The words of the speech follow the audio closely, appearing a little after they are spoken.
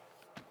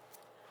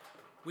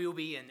We will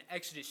be in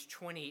Exodus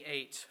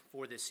 28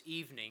 for this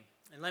evening.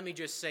 And let me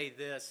just say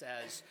this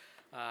as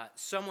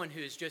someone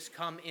who has just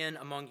come in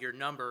among your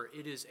number,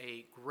 it is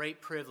a great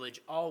privilege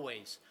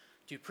always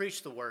to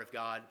preach the Word of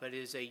God, but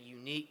it is a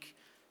unique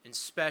and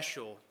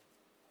special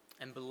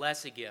and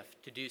blessed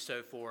gift to do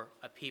so for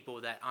a people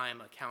that I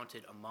am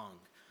accounted among.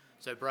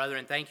 So,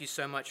 brethren, thank you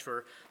so much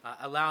for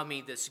allowing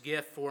me this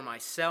gift for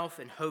myself,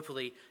 and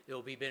hopefully it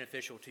will be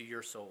beneficial to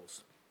your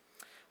souls.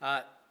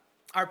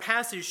 Our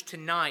passage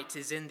tonight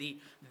is in the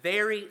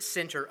very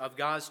center of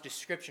God's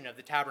description of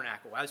the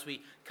tabernacle as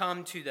we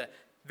come to the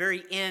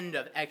very end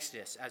of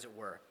Exodus, as it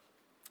were.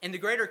 In the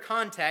greater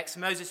context,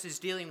 Moses is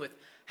dealing with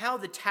how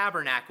the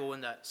tabernacle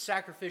and the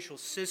sacrificial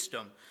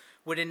system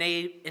would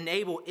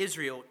enable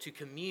Israel to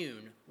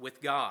commune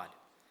with God.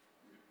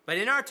 But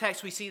in our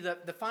text, we see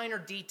the finer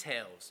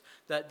details,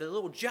 the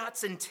little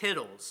jots and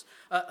tittles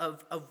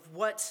of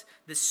what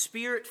the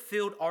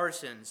Spirit-filled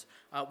artisans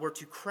were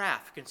to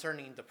craft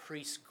concerning the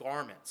priest's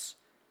garments.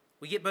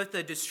 We get both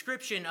the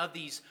description of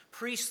these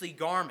priestly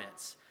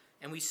garments,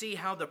 and we see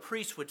how the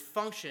priest would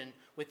function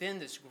within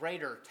this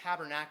greater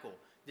tabernacle,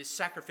 this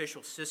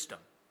sacrificial system.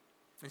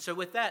 And so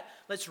with that,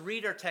 let's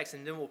read our text,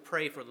 and then we'll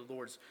pray for the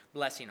Lord's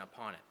blessing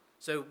upon it.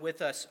 So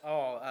with us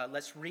all,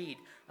 let's read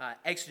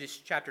Exodus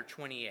chapter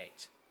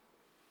 28.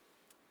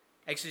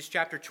 Exodus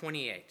chapter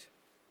 28.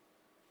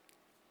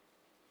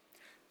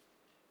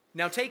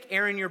 Now take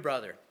Aaron your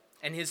brother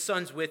and his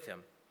sons with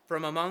him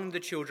from among the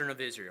children of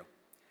Israel,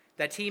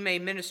 that he may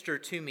minister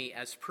to me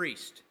as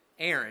priest,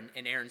 Aaron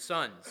and Aaron's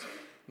sons,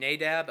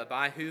 Nadab,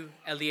 Abihu,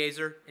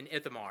 Eleazar, and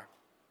Ithamar.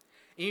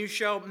 And you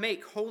shall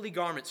make holy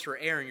garments for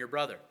Aaron your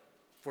brother,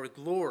 for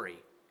glory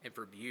and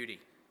for beauty.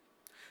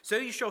 So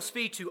you shall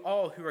speak to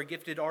all who are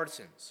gifted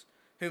artisans,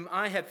 whom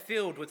I have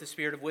filled with the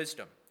spirit of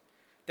wisdom,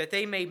 that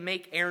they may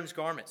make Aaron's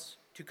garments,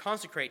 to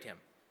consecrate him,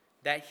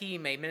 that he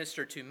may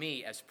minister to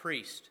me as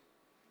priest.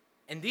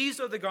 And these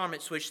are the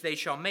garments which they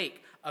shall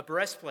make: a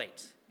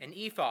breastplate, an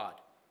ephod,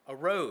 a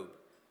robe,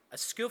 a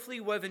skillfully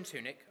woven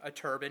tunic, a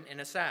turban,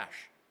 and a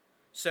sash.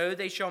 So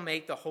they shall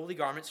make the holy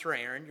garments for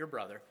Aaron your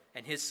brother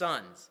and his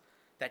sons,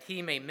 that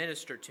he may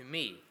minister to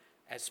me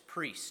as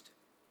priest.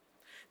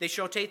 They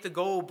shall take the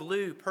gold,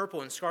 blue,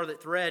 purple, and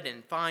scarlet thread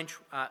and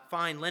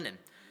fine linen,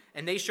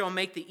 and they shall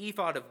make the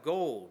ephod of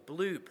gold,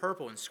 blue,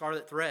 purple, and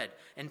scarlet thread,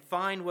 and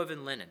fine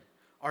woven linen,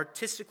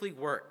 artistically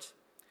worked.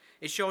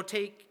 It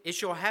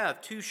shall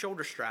have 2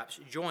 shoulder straps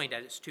joined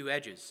at its 2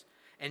 edges,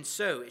 and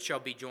so it shall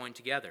be joined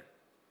together.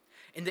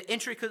 And the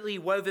intricately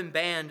woven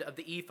band of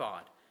the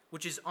ephod,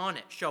 which is on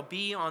it, shall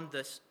be of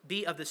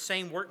the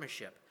same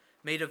workmanship,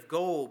 made of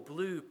gold,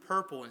 blue,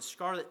 purple, and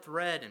scarlet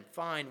thread, and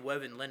fine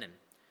woven linen.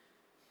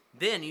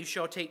 Then you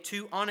shall take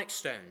 2 onyx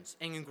stones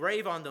and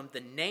engrave on them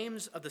the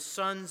names of the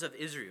sons of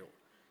Israel,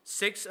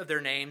 6 of their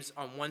names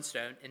on one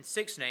stone and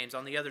 6 names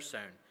on the other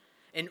stone,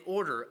 in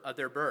order of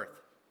their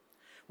birth.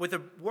 With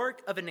the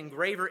work of an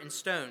engraver in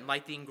stone,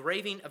 like the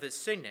engraving of a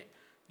signet,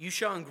 you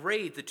shall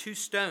engrave the 2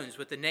 stones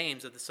with the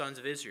names of the sons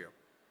of Israel.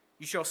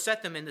 You shall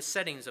set them in the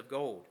settings of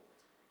gold,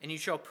 and you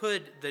shall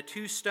put the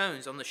 2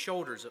 stones on the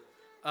shoulders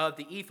of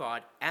the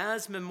ephod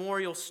as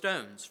memorial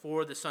stones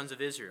for the sons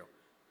of Israel.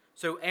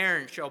 So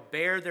Aaron shall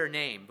bear their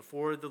name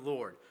before the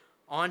Lord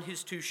on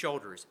his 2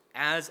 shoulders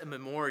as a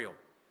memorial.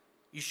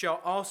 You shall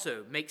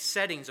also make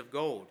settings of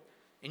gold,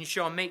 and you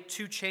shall make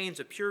 2 chains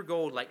of pure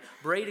gold like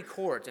braided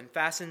cords, and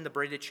fasten the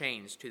braided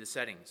chains to the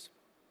settings.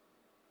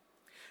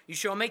 You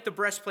shall make the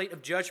breastplate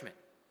of judgment,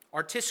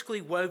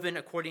 artistically woven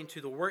according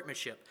to the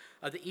workmanship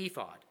of the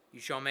ephod.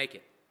 You shall make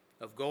it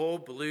of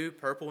gold, blue,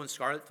 purple, and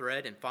scarlet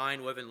thread, and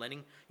fine woven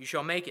linen. You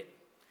shall make it.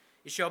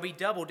 It shall be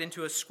doubled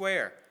into a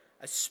square.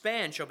 A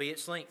span shall be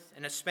its length,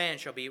 and a span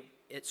shall be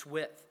its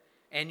width.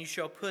 And you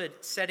shall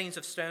put settings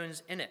of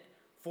stones in it,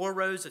 4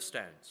 rows of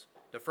stones.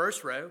 The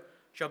first row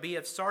shall be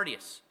of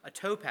sardius, a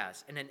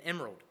topaz, and an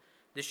emerald.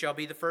 This shall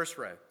be the first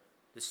row.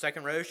 The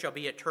second row shall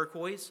be a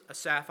turquoise, a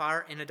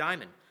sapphire, and a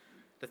diamond.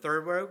 The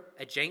third row,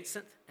 a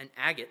jacinth, an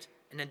agate,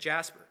 and a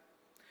jasper.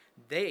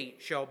 They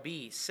shall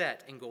be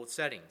set in gold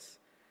settings.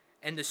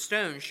 And the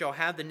stones shall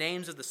have the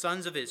names of the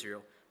sons of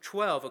Israel,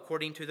 12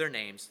 according to their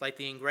names, like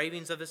the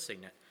engravings of a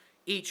signet,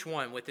 each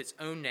one with its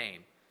own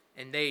name,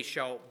 and they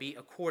shall be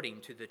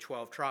according to the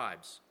 12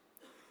 tribes.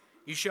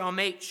 You shall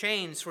make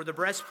chains for the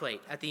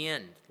breastplate at the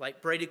end,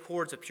 like braided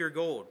cords of pure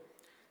gold.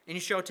 And you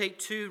shall take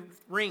 2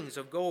 rings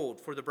of gold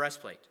for the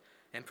breastplate,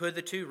 and put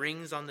the 2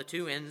 rings on the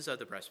 2 ends of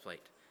the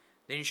breastplate.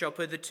 Then you shall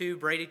put the 2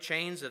 braided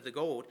chains of the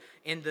gold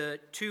in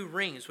the 2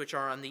 rings which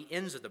are on the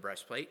ends of the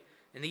breastplate,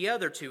 and the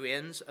other 2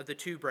 ends of the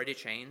 2 braided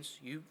chains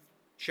you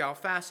shall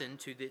fasten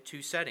to the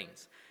 2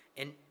 settings,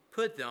 and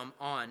put them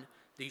on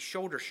the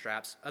shoulder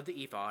straps of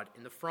the ephod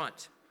in the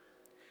front.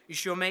 You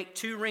shall make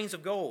 2 rings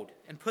of gold,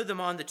 and put them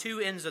on the 2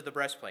 ends of the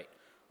breastplate,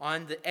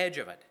 on the edge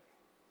of it,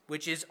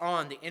 which is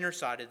on the inner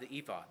side of the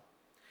ephod.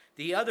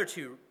 The other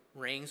 2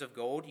 rings of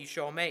gold you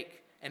shall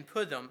make, and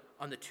put them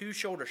on the 2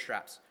 shoulder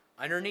straps,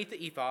 underneath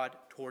the ephod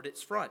toward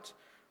its front,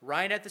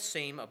 right at the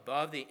seam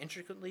above the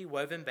intricately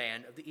woven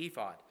band of the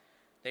ephod.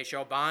 They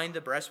shall bind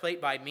the breastplate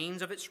by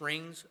means of its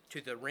rings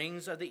to the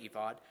rings of the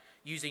ephod,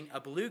 using a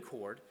blue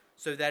cord,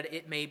 so that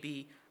it may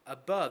be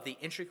above the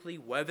intricately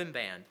woven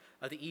band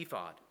of the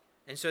ephod,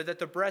 and so that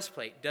the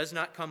breastplate does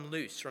not come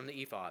loose from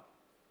the ephod.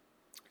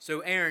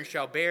 So Aaron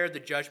shall bear the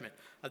judgment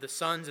of the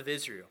sons of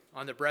Israel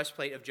on the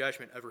breastplate of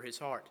judgment over his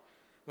heart,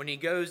 when he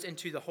goes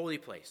into the holy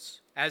place,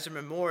 as a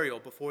memorial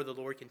before the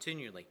Lord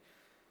continually.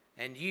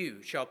 And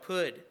you shall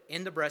put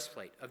in the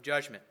breastplate of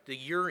judgment the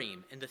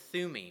Urim and the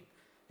Thummim,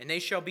 and they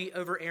shall be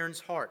over Aaron's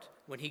heart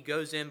when he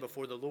goes in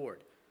before the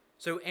Lord.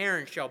 So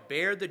Aaron shall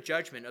bear the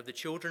judgment of the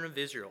children of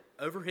Israel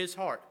over his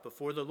heart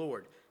before the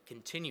Lord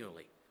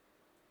continually.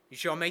 You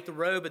shall make the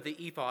robe of the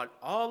ephod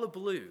all of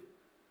blue.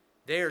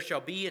 There shall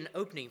be an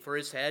opening for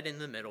his head in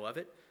the middle of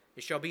it.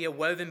 It shall be a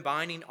woven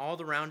binding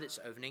all around its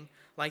opening,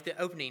 like the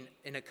opening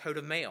in a coat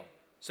of mail,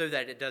 so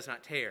that it does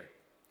not tear.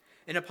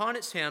 And upon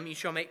its hem you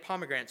shall make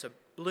pomegranates of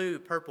blue,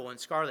 purple, and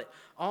scarlet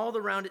all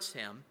around its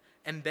hem,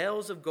 and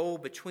bells of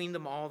gold between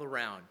them all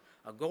around,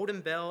 a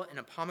golden bell and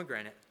a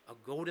pomegranate, a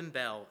golden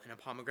bell and a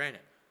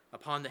pomegranate,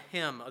 upon the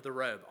hem of the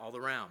robe all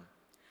around.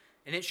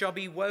 And it shall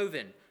be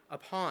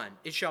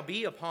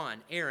upon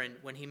Aaron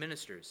when he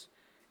ministers,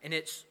 and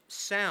its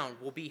sound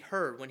will be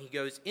heard when he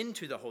goes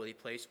into the holy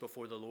place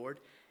before the Lord,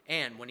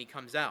 and when he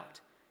comes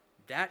out,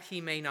 that he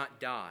may not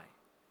die.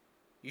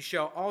 You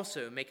shall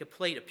also make a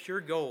plate of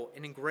pure gold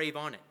and engrave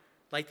on it,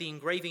 like the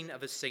engraving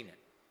of a signet,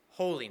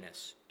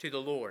 holiness to the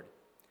Lord.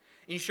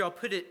 And you shall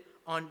put it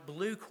on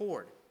blue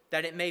cord,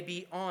 that it may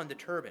be on the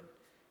turban.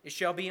 It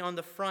shall be on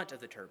the front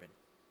of the turban.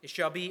 It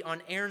shall be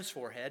on Aaron's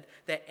forehead,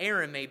 that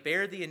Aaron may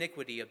bear the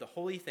iniquity of the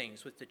holy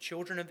things with the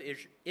children of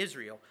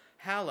Israel,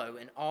 hallow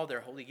in all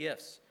their holy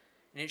gifts.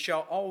 And it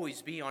shall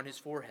always be on his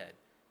forehead,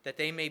 that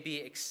they may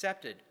be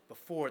accepted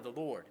before the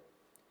Lord.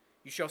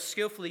 You shall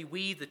skillfully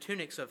weave the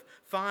tunics of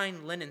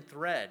fine linen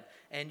thread,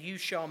 and you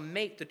shall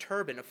make the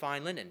turban of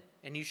fine linen,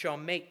 and you shall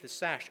make the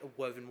sash of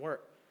woven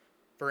work.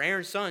 For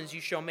Aaron's sons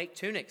you shall make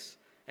tunics,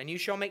 and you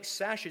shall make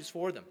sashes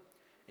for them,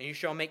 and you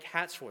shall make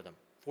hats for them,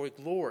 for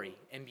glory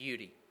and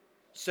beauty.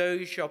 So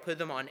you shall put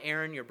them on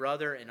Aaron your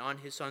brother, and on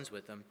his sons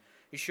with them.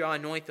 You shall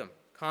anoint them,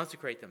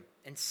 consecrate them,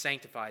 and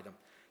sanctify them,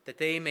 that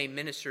they may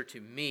minister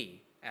to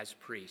me as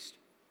priest.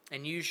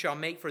 And you shall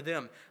make for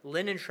them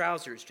linen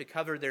trousers to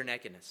cover their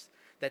nakedness,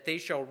 that they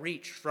shall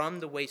reach from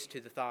the waist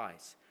to the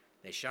thighs.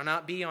 They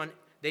shall be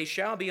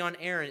on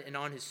Aaron and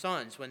on his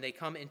sons when they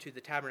come into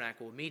the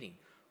tabernacle of meeting,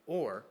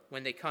 or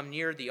when they come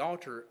near the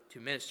altar to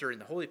minister in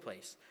the holy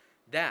place,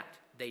 that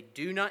they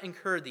do not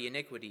incur the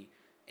iniquity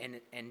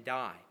and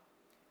die.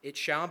 It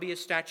shall be a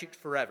statute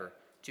forever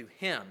to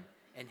him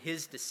and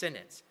his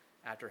descendants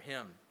after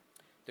him.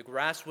 The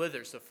grass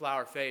withers, the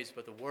flower fades,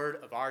 but the word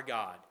of our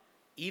God,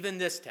 even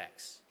this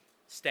text,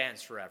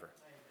 stands forever.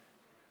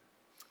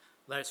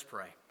 Let us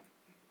pray.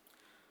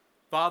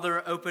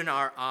 Father, open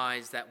our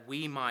eyes that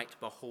we might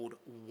behold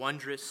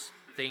wondrous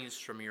things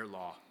from your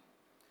law.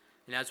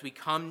 And as we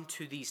come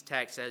to these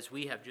texts, as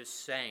we have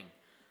just sang,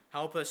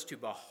 help us to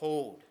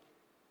behold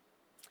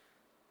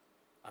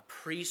a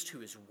priest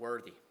who is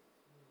worthy,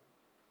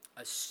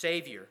 a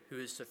Savior who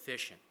is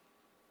sufficient,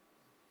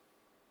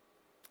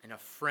 and a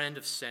friend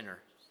of sinners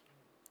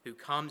who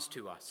comes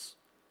to us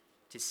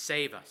to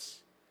save us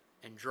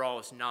and draw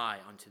us nigh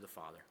unto the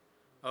Father.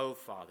 O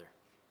Father,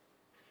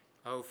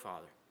 O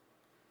Father,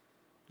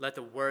 let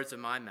the words of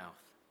my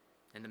mouth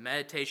and the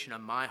meditation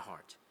of my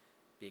heart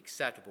be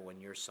acceptable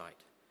in your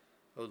sight.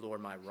 O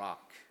Lord, my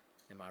rock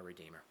and my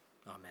redeemer.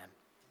 Amen.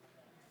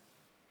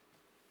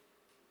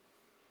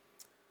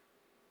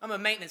 I'm a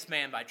maintenance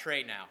man by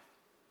trade now.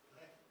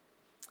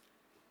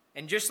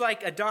 And just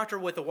like a doctor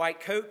with a white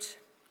coat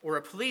or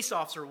a police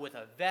officer with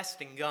a vest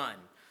and gun,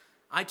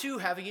 I too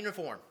have a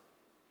uniform.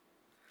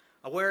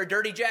 I wear a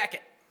dirty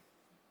jacket,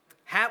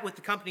 hat with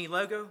the company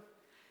logo,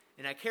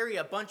 and I carry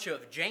a bunch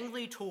of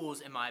jangly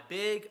tools in my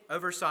big,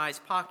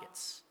 oversized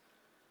pockets.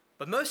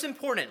 But most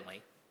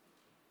importantly,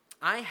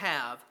 I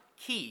have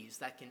keys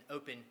that can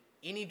open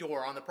any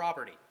door on the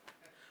property.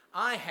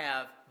 I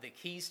have the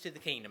keys to the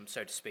kingdom,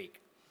 so to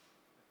speak.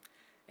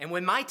 And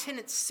when my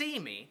tenants see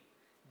me,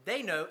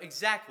 they know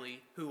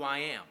exactly who I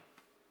am.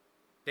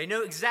 They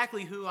know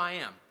exactly who I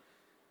am.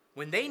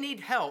 When they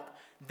need help,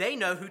 they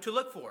know who to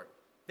look for.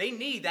 They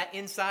need that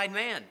inside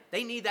man.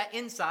 They need that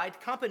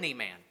inside company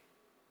man.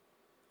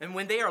 And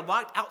when they are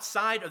locked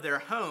outside of their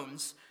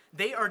homes,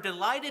 they are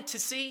delighted to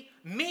see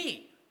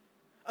me.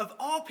 Of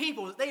all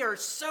people, they are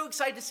so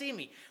excited to see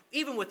me.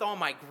 Even with all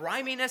my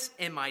griminess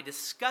and my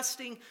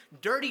disgusting,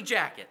 dirty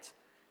jacket,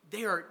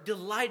 they are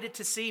delighted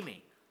to see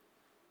me.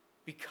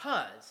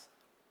 Because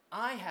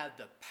I have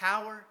the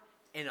power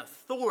and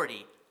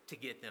authority to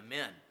get them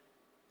in.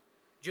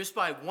 Just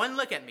by one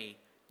look at me,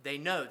 they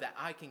know that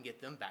I can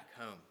get them back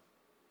home.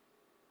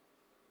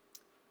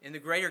 In the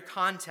greater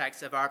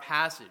context of our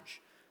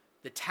passage,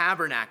 the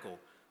tabernacle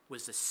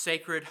was the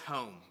sacred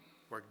home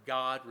where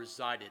God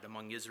resided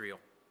among Israel.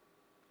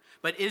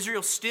 But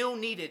Israel still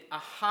needed a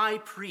high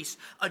priest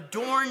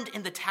adorned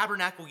in the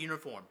tabernacle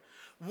uniform,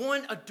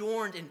 one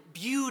adorned in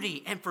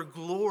beauty and for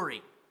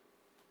glory.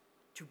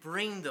 to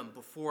bring them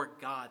before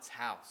God's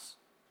house,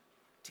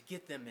 to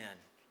get them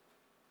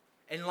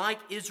in. And like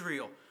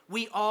Israel,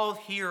 we all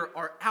here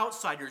are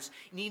outsiders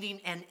needing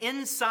an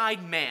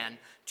inside man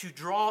to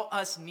draw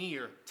us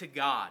near to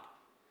God.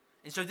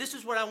 And so this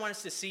is what I want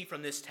us to see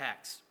from this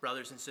text,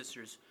 brothers and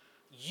sisters.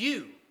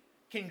 You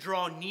can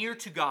draw near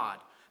to God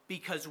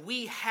because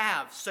we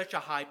have such a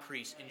high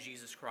priest in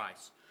Jesus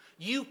Christ.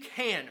 You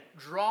can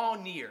draw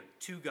near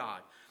to God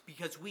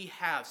because we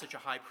have such a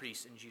high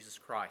priest in Jesus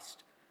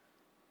Christ.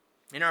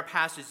 In our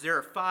passage, there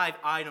are 5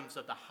 items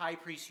of the high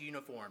priest's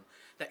uniform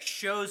that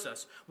shows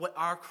us what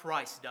our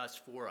Christ does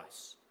for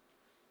us.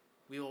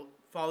 We will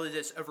follow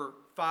this over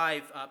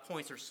 5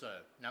 points or so.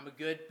 And I'm a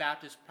good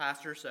Baptist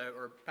pastor,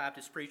 or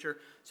Baptist preacher,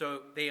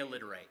 so they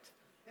alliterate.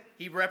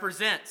 He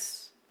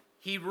represents,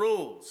 he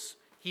rules,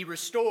 he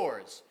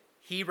restores,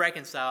 he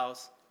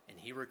reconciles, and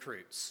he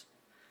recruits.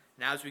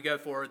 Now as we go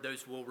forward,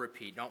 those will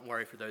repeat. Don't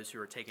worry for those who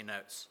are taking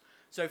notes.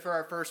 So for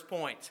our first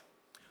point,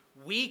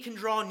 we can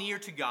draw near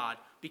to God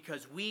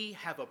because we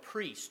have a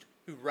priest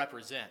who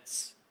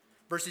represents.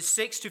 Verses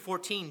 6 to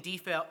 14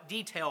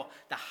 detail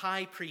the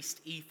high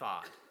priest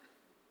ephod.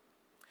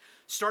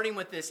 Starting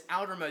with this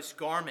outermost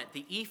garment,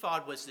 the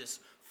ephod was this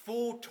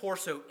full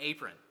torso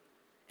apron.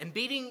 And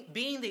being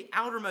the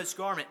outermost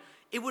garment,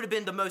 it would have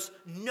been the most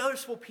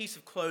noticeable piece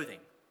of clothing.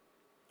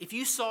 If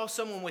you saw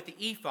someone with the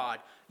ephod,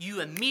 you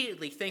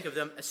immediately think of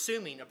them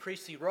assuming a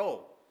priestly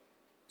role.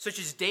 Such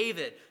as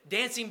David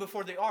dancing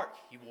before the ark,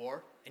 he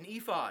wore an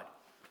ephod.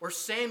 Or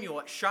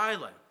Samuel at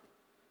Shiloh.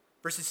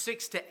 Verses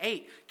 6 to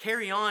 8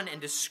 carry on and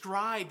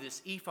describe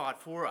this ephod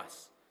for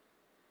us.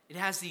 It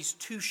has these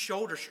 2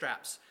 shoulder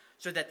straps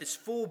so that this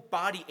full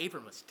body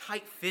apron was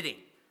tight-fitting.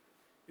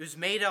 It was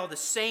made out of the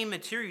same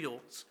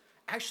materials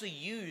actually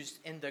used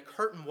in the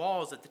curtain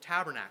walls of the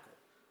tabernacle.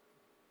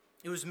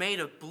 It was made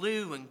of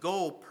blue and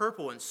gold,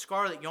 purple and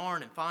scarlet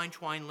yarn and fine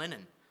twined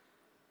linen.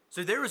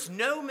 So there was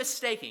no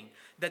mistaking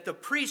that the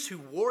priest who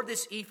wore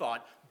this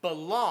ephod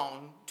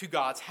belonged to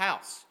God's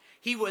house.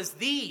 He was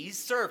the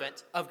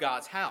servant of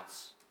God's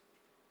house.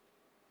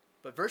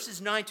 But verses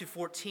 9 to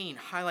 14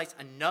 highlights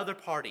another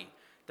party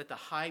that the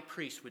high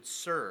priest would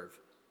serve,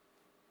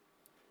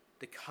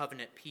 the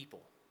covenant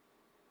people.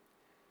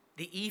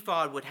 The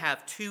ephod would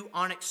have 2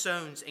 onyx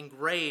stones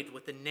engraved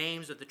with the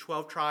names of the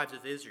 12 tribes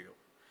of Israel.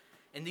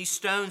 And these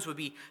stones would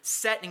be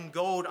set in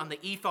gold on the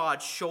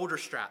ephod's shoulder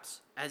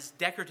straps as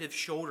decorative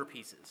shoulder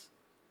pieces.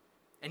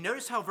 And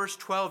notice how verse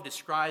 12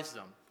 describes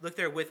them. Look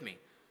there with me.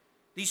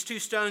 These 2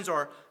 stones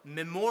are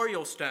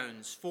memorial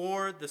stones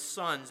for the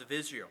sons of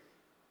Israel.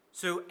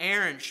 So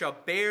Aaron shall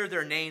bear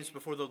their names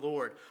before the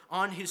Lord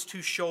on his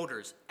 2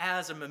 shoulders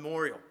as a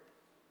memorial.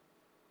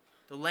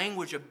 The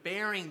language of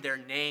bearing their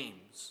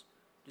names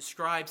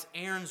describes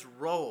Aaron's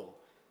role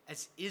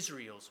as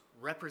Israel's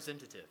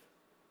representative.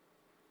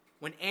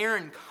 When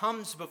Aaron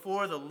comes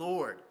before the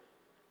Lord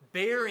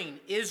bearing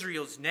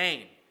Israel's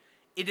name,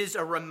 it is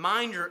a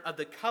reminder of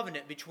the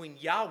covenant between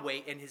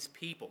Yahweh and his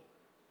people.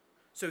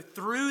 So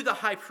though the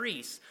high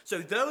priest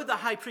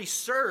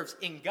serves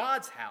in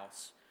God's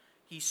house,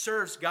 he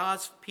serves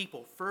God's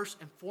people first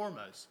and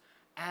foremost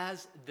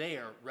as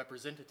their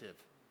representative.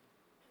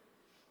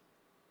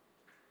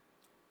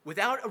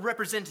 Without a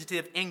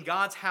representative in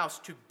God's house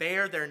to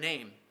bear their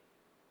name,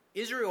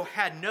 Israel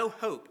had no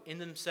hope in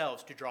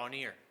themselves to draw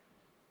near.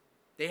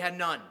 They had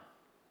none.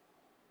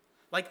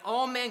 Like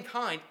all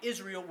mankind,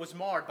 Israel was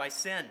marred by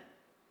sin.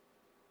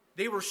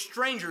 They were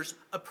strangers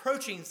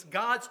approaching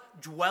God's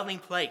dwelling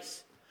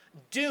place,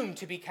 doomed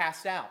to be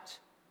cast out.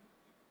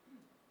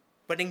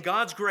 But in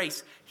God's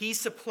grace, he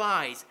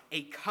supplies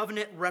a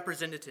covenant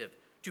representative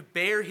to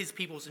bear his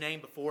people's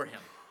name before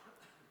him.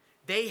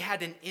 They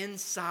had an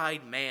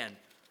inside man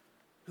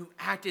who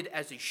acted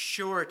as a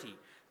surety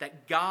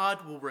that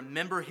God will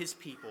remember his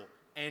people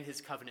and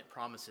his covenant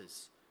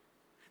promises.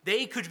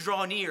 They could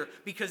draw near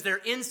because their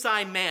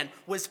inside man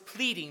was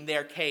pleading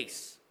their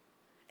case.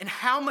 And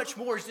how much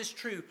more is this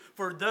true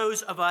for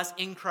those of us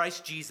in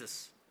Christ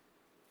Jesus?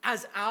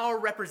 As our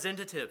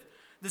representative,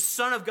 the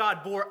Son of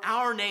God bore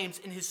our names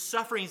in his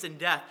sufferings and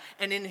death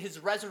and in his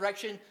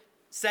resurrection,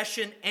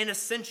 session, and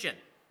ascension.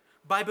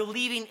 By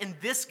believing in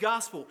this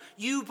gospel,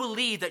 you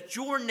believe that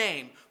your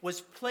name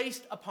was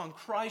placed upon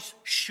Christ's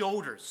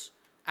shoulders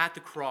at the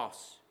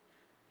cross.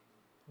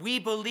 We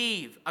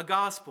believe a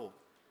gospel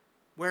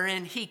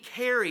wherein he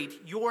carried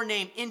your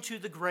name into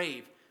the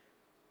grave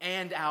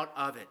and out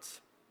of it.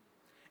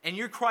 And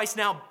your Christ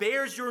now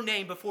bears your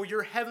name before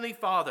your heavenly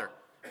Father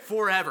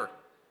forever.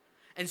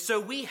 And so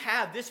we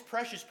have this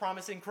precious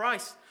promise in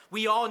Christ.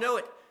 We all know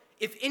it.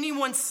 If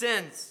anyone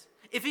sins,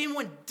 if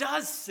anyone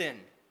does sin,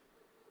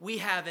 we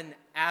have an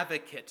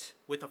advocate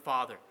with the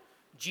Father,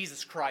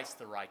 Jesus Christ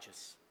the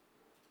righteous.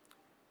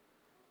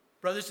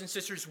 Brothers and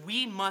sisters,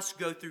 we must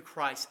go through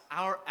Christ,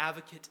 our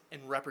advocate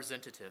and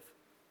representative,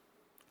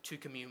 to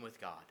commune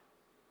with God.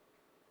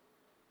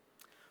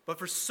 But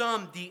for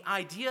some, the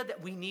idea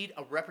that we need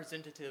a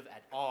representative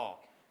at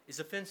all is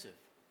offensive.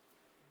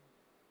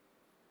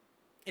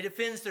 It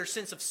offends their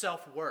sense of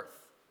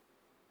self-worth.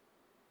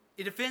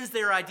 It offends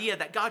their idea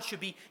that God should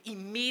be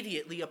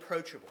immediately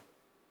approachable.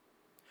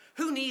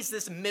 Who needs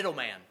this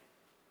middleman?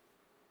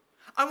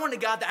 I want a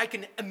God that I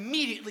can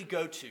immediately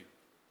go to.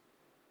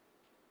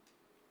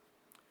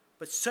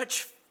 But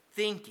such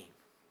thinking,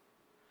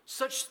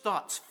 such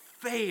thoughts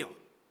fail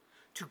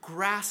to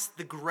grasp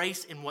the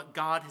grace in what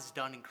God has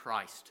done in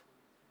Christ.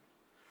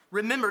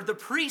 Remember, the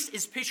priest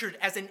is pictured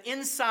as an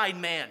inside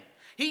man.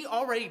 He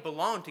already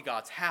belonged to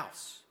God's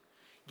house,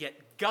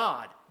 yet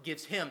God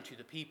gives him to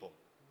the people.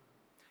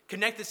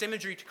 Connect this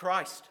imagery to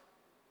Christ.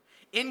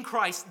 In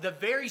Christ, the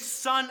very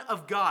Son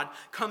of God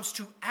comes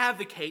to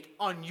advocate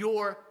on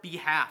your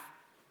behalf.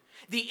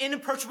 The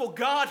inapproachable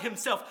God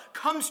himself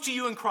comes to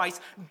you in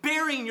Christ,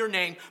 bearing your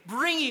name,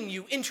 bringing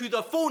you into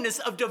the fullness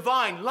of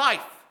divine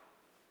life.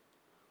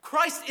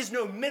 Christ is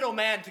no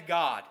middleman to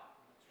God.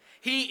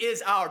 He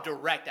is our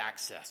direct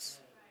access.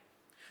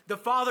 The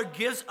Father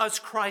gives us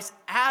Christ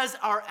as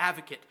our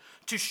advocate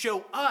to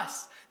show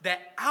us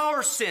that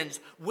our sins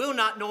will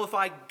not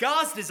nullify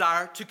God's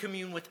desire to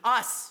commune with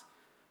us.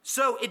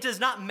 So it does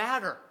not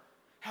matter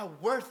how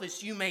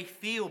worthless you may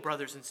feel,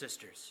 brothers and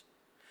sisters.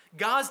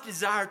 God's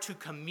desire to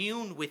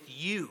commune with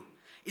you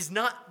is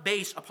not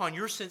based upon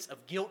your sense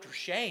of guilt or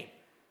shame.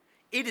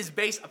 It is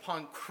based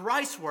upon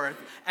Christ's worth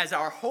as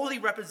our holy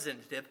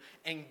representative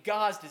and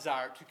God's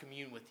desire to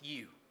commune with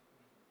you.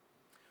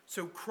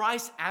 So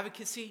Christ's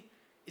advocacy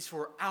is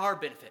for our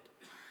benefit,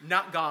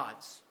 not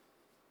God's.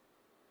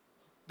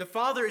 The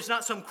Father is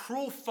not some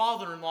cruel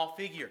father-in-law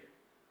figure.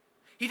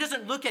 He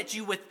doesn't look at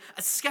you with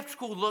a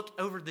skeptical look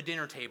over the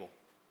dinner table.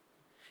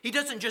 He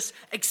doesn't just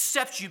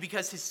accept you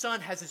because his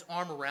Son has his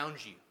arm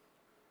around you.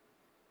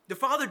 The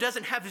Father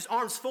doesn't have his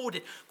arms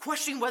folded,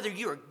 questioning whether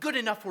you are good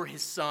enough for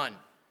his Son.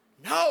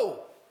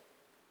 No!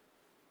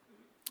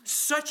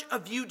 Such a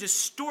view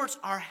distorts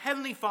our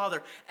Heavenly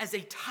Father as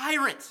a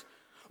tyrant,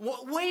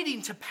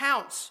 waiting to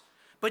pounce.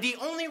 But he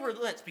only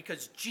relents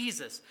because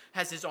Jesus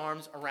has his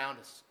arms around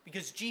us,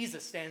 because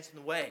Jesus stands in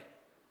the way.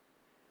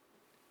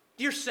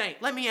 Dear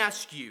saint, let me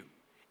ask you,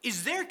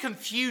 is there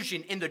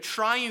confusion in the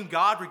triune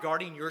God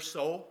regarding your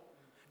soul?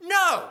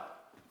 No!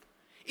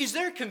 Is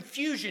there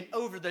confusion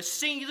over the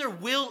singular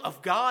will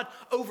of God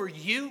over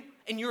you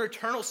and your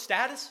eternal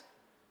status?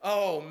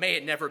 Oh, may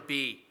it never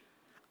be.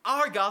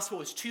 Our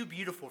gospel is too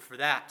beautiful for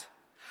that.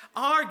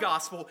 Our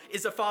gospel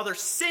is a father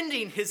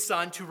sending his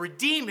Son to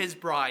redeem his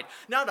bride,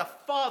 not a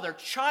father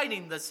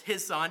chiding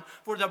his Son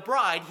for the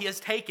bride he has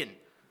taken.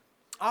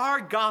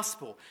 Our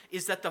gospel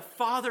is that the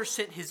Father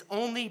sent his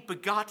only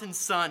begotten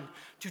Son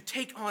to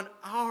take on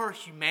our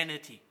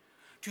humanity,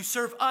 to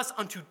serve us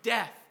unto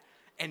death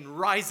and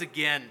rise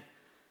again.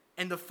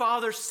 And the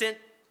Father sent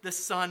the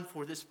Son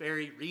for this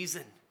very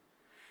reason,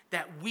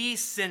 that we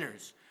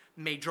sinners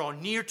may draw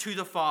near to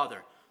the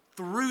Father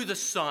through the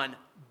Son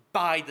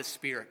by the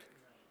Spirit.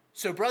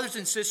 So, brothers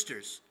and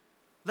sisters,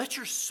 let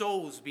your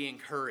souls be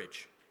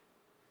encouraged.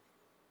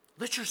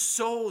 Let your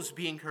souls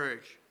be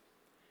encouraged.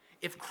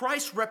 If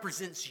Christ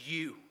represents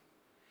you,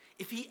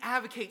 if he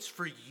advocates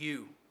for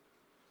you,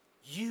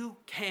 you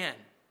can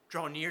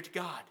draw near to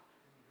God.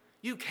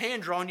 You can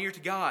draw near to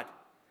God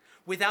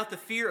without the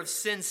fear of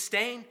sin's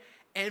stain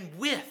and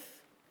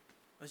with,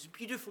 most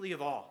beautifully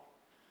of all,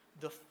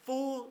 the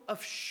full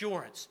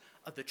assurance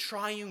of the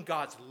triune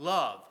God's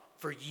love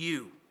for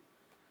you.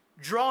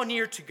 Draw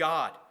near to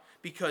God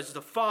because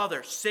the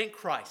Father sent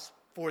Christ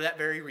for that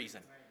very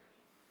reason.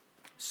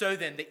 So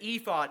then, the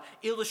ephod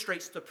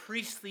illustrates the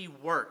priestly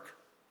work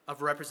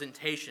of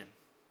representation.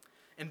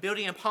 And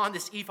building upon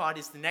this ephod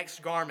is the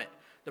next garment,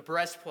 the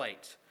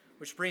breastplate,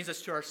 which brings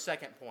us to our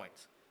second point.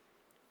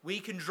 We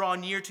can draw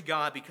near to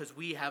God because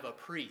we have a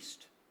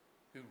priest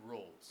who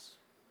rules.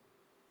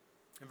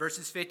 In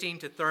verses 15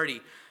 to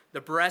 30,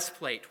 the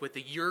breastplate with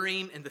the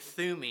Urim and the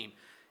Thummim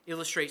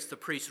illustrates the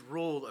priest's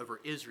rule over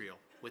Israel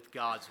with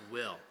God's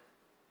will.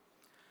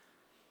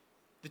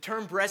 The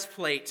term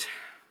breastplate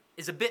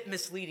is a bit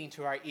misleading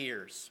to our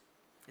ears.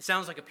 It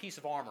sounds like a piece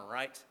of armor,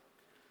 right?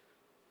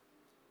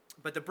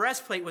 But the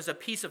breastplate was a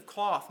piece of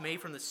cloth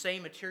made from the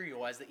same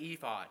material as the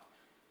ephod.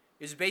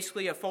 It was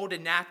basically a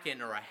folded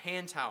napkin or a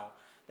hand towel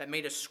that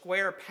made a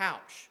square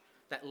pouch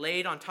that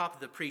laid on top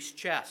of the priest's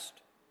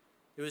chest.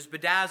 It was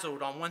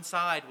bedazzled on one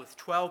side with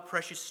 12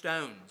 precious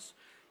stones,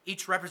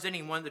 each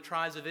representing one of the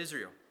tribes of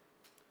Israel.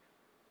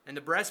 And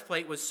the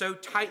breastplate was so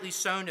tightly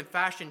sewn and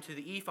fashioned to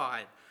the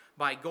ephod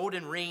by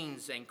golden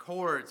rings and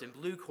cords and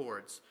blue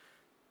cords.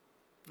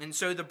 And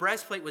so the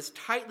breastplate was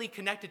tightly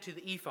connected to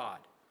the ephod,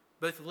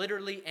 both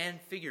literally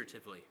and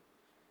figuratively.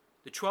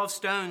 The 12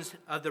 stones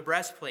of the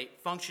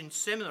breastplate functioned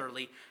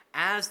similarly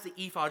as the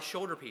ephod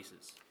shoulder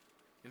pieces.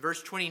 In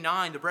verse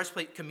 29, the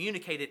breastplate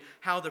communicated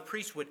how the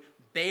priest would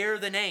bear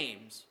the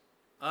names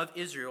of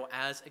Israel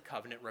as a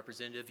covenant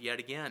representative yet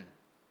again.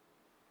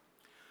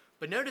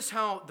 But notice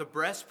how the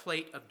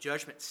breastplate of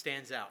judgment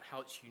stands out,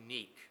 how it's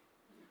unique.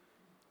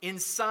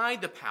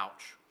 Inside the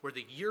pouch were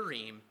the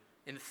Urim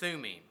and the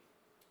Thummim.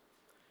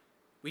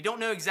 We don't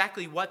know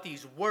exactly what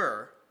these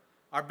were.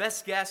 Our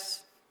best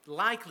guess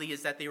likely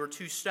is that they were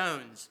two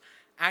stones,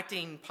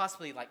 acting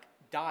possibly like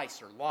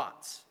dice or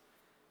lots.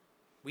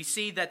 We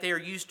see that they are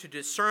used to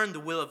discern the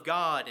will of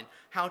God and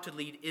how to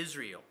lead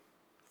Israel.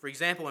 For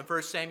example, in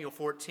 1 Samuel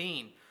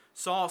 14,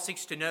 Saul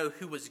seeks to know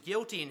who was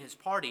guilty in his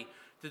party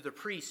through the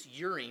priests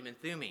Urim and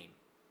Thummim.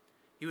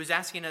 He was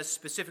asking a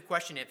specific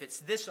question: if it's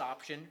this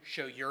option,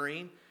 show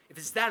Urim. If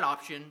it's that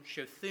option,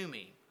 show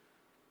Thummim.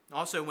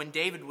 Also, when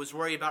David was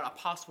worried about a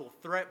possible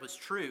threat was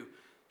true,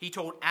 he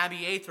told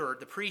Abiathar,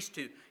 the priest,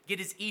 to get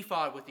his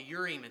ephod with the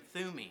Urim and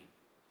Thummim.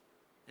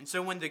 And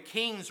so when the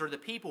kings or the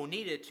people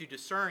needed to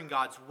discern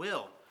God's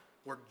will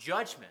or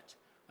judgment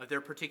of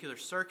their particular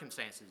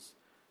circumstances,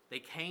 they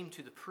came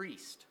to the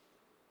priest.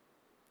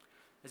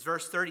 As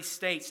verse 30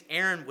 states,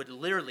 Aaron would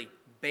literally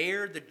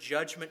bear the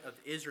judgment of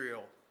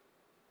Israel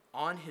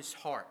on his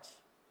heart,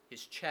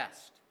 his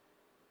chest,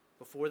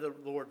 before the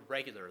Lord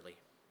regularly.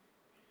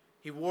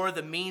 He wore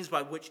the means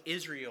by which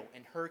Israel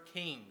and her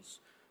kings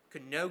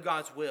could know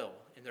God's will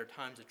in their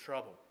times of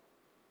trouble.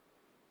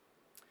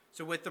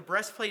 So with the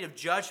breastplate of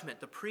judgment,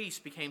 the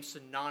priest became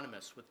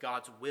synonymous with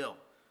God's will.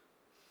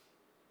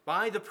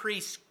 By the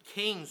priest,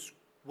 kings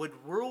would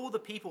rule the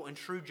people in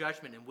true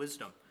judgment and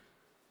wisdom.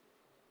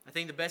 I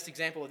think the best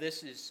example of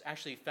this is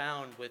actually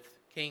found with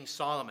King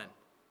Solomon.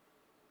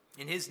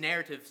 In his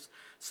narratives,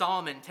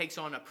 Solomon takes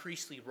on a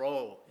priestly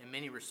role in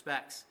many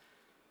respects.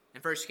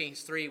 In 1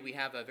 Kings 3, we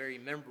have a very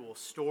memorable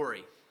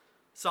story.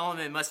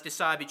 Solomon must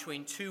decide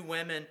between two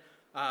women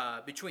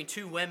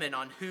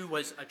on who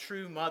was the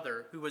true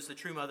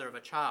mother of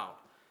a child.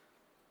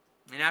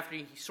 And after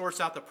he sorts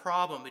out the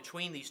problem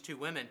between these two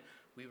women,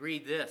 we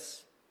read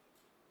this: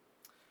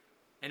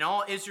 "And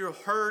all Israel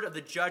heard of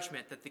the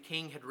judgment that the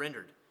king had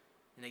rendered,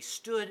 and they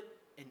stood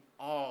in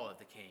awe of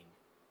the king,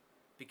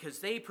 because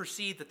they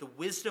perceived that the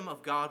wisdom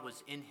of God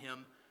was in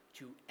him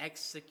to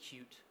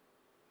execute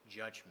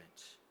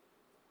judgment,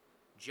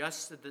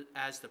 just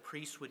as the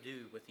priests would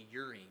do with the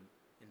Urim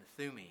and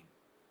the Thummim."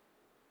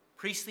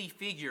 Priestly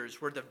figures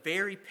were the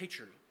very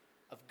picture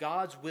of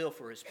God's will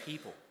for his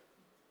people.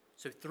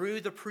 So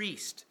through the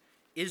priest,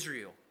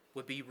 Israel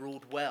would be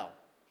ruled well.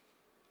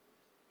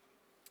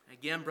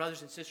 Again,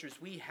 brothers and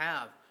sisters, we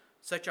have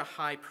such a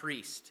high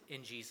priest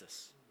in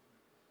Jesus.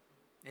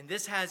 And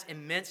this has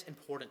immense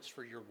importance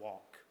for your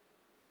walk.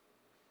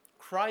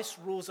 Christ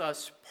rules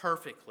us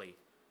perfectly,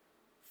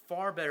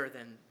 far better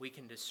than we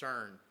can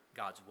discern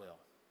God's will.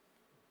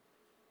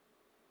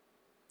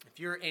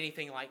 If you're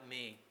anything like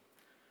me,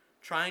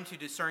 trying to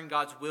discern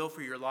God's will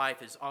for your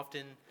life is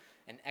often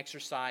an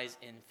exercise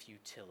in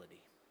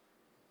futility.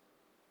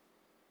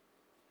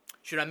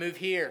 Should I move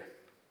here?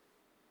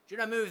 Should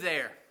I move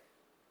there?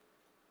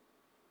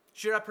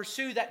 Should I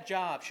pursue that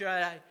job? Should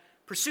I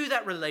pursue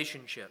that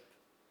relationship?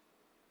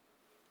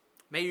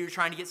 Maybe you're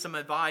trying to get some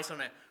advice on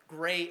a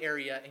gray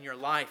area in your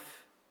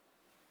life.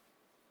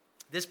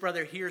 This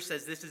brother here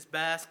says this is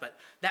best, but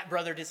that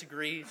brother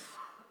disagrees.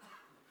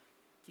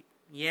 Keep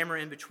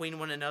yammering between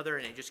one another,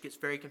 and it just gets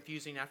very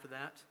confusing after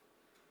that.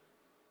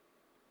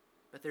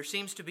 But there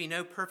seems to be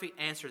no perfect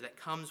answer that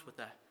comes with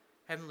a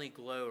heavenly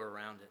glow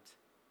around it.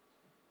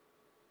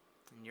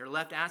 And you're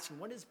left asking,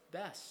 what is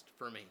best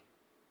for me?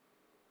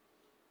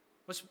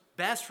 What's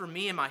best for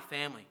me and my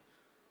family?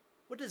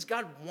 What does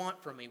God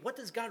want from me? What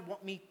does God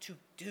want me to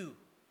do?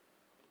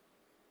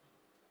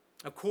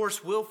 Of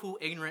course, willful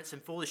ignorance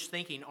and foolish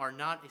thinking are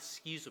not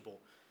excusable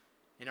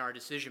in our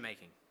decision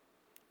making.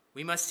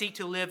 We must seek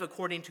to live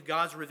according to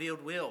God's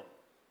revealed will.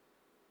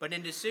 But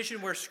in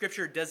decision where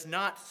Scripture does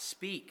not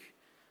speak,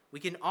 we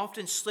can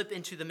often slip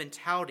into the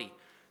mentality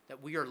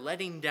that we are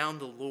letting down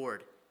the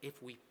Lord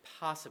if we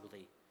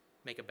possibly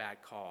make a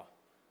bad call.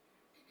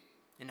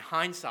 In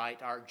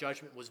hindsight, our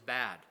judgment was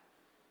bad,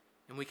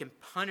 and we can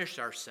punish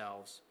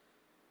ourselves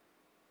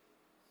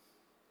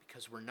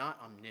because we're not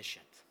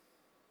omniscient.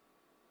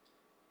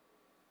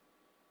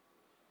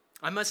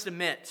 I must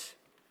admit,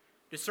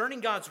 discerning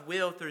God's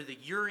will through the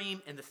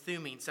Urim and the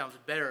Thummim sounds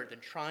better than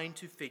trying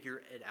to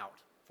figure it out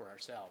for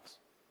ourselves.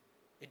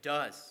 It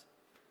does.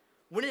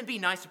 Wouldn't it be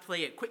nice to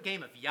play a quick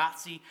game of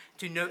Yahtzee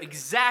to know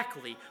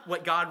exactly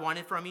what God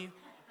wanted from you?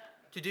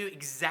 To do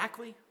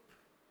exactly?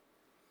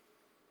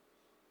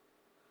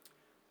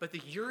 But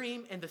the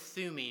Urim and the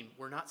Thummim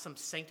were not some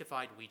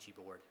sanctified Ouija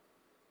board.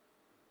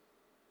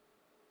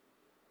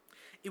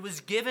 It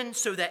was given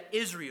so that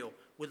Israel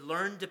would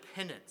learn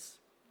dependence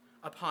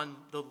upon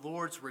the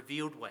Lord's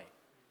revealed way,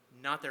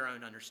 not their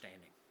own understanding.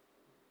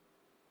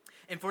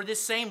 And for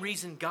this same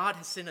reason, God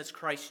has sent us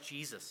Christ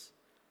Jesus.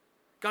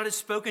 God has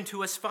spoken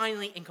to us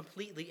finally and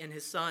completely in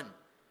his Son.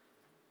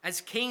 As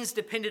kings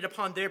depended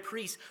upon their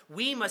priests,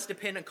 we must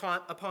depend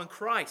upon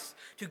Christ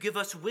to give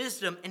us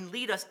wisdom and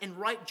lead us in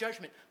right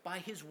judgment by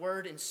his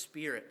word and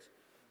spirit.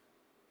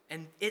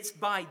 And it's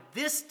by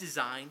this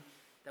design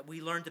that we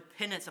learn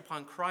dependence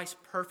upon Christ's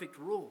perfect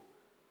rule.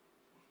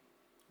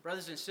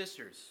 Brothers and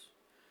sisters,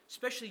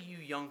 especially you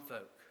young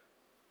folk,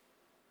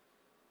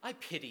 I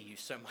pity you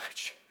so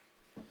much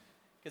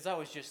because I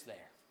was just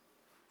there.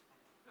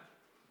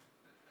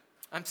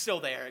 I'm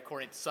still there,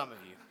 according to some of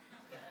you.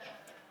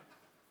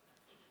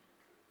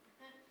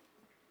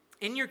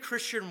 In your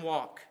Christian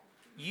walk,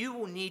 you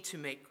will need to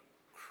make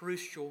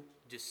crucial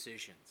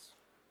decisions.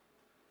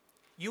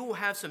 You will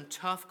have some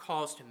tough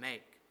calls to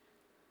make.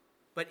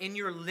 But in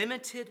your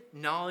limited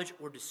knowledge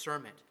or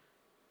discernment,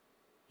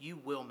 you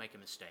will make a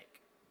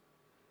mistake.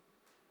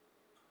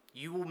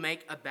 You will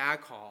make a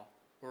bad call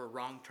or a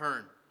wrong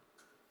turn.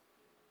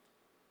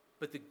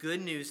 But the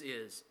good news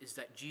is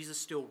that Jesus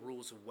still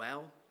rules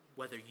well,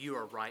 whether you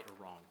are right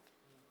or wrong.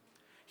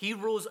 He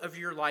rules over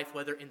your life,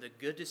 whether in the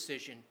good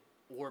decision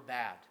or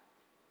bad.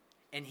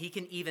 And he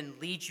can even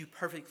lead you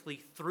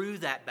perfectly through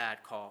that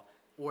bad call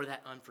or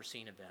that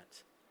unforeseen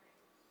event.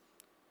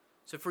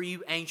 So for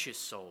you anxious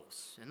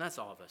souls, and that's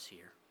all of us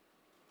here,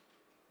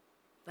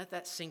 let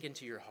that sink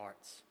into your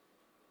hearts.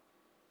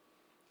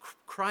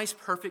 Christ's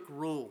perfect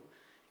rule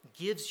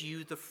gives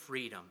you the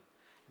freedom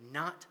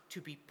not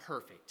to be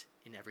perfect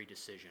in every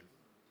decision.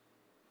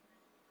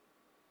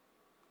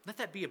 Let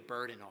that be a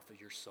burden off of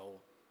your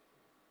soul.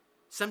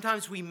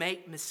 Sometimes we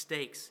make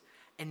mistakes,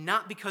 and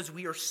not because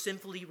we are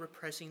simply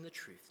repressing the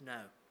truth.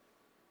 No.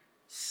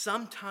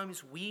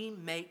 Sometimes we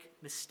make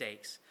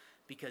mistakes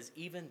because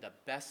even the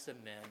best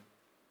of men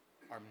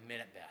are men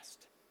at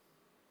best.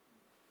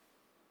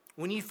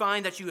 When you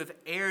find that you have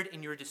erred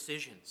in your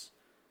decisions,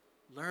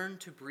 learn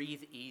to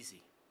breathe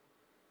easy.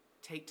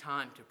 Take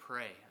time to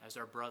pray, as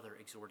our brother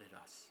exhorted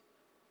us.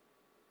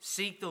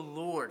 Seek the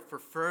Lord for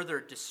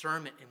further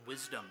discernment and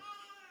wisdom.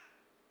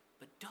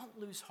 But don't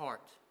lose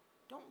heart.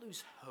 Don't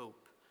lose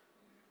hope.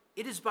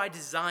 It is by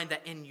design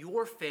that in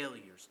your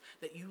failures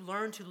that you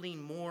learn to lean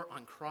more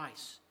on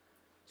Christ.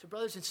 So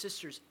brothers and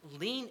sisters,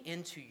 lean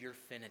into your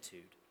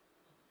finitude.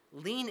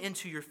 Lean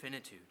into your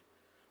finitude.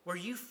 Where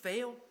you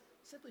fail,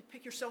 simply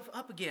pick yourself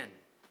up again.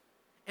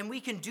 And we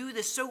can do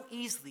this so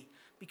easily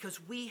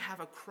because we have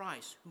a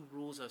Christ who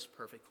rules us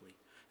perfectly,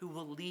 who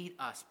will lead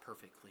us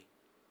perfectly.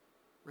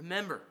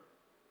 Remember,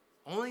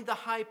 only the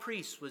high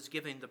priest was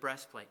given the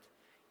breastplate.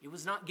 It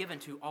was not given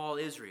to all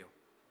Israel.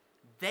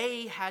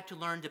 They had to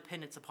learn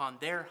dependence upon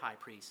their high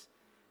priest.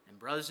 And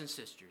brothers and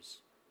sisters,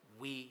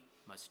 we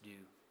must do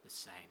the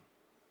same.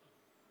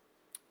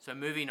 So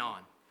moving on.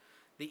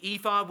 The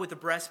ephod with the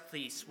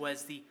breastpiece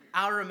was the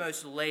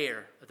outermost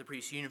layer of the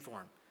priest's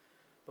uniform.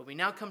 But we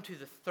now come to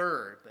the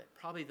third, but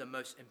probably the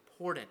most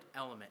important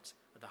element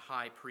of the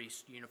high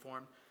priest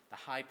uniform, the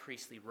high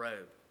priestly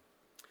robe.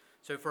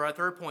 So for our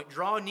third point,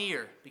 draw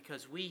near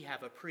because we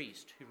have a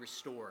priest who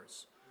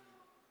restores.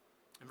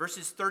 In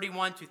verses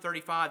 31 to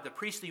 35, the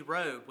priestly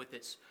robe with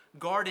its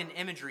garden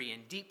imagery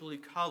and deep blue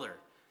color,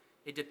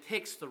 it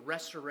depicts the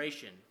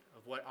restoration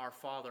of what our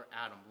father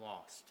Adam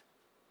lost.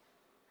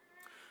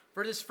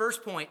 For this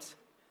first point,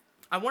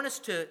 I want us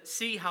to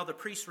see how the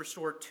priest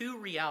restored two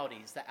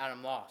realities that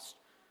Adam lost.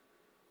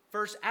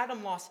 First,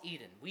 Adam lost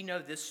Eden. We know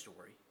this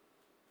story.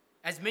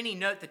 As many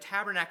note, the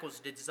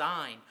tabernacle's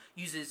design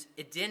uses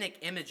Edenic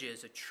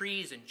images of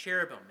trees and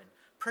cherubim, and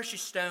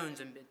precious stones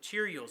and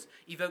materials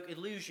evoke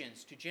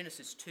allusions to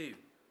Genesis 2.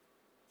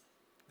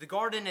 The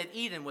Garden of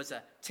Eden was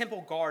a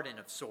temple garden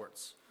of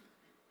sorts,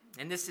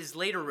 and this is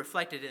later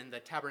reflected in the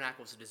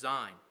tabernacle's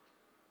design.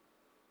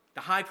 The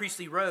high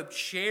priestly robe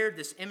shared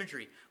this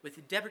imagery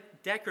with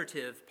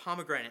decorative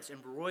pomegranates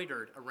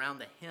embroidered around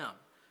the hem.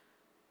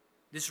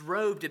 This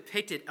robe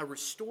depicted a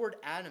restored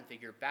Adam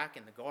figure back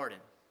in the garden.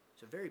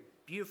 It's a very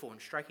beautiful and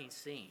striking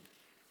scene.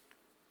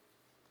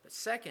 But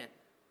second,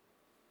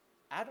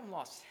 Adam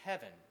lost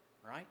heaven,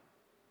 right?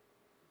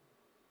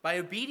 By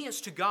obedience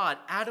to God,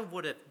 Adam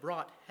would have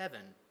brought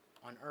heaven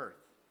on earth.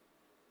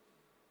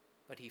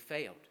 But he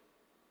failed.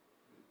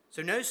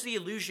 So notice the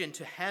allusion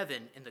to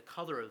heaven in the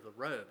color of the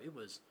robe. It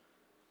was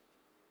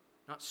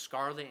not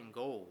scarlet and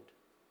gold,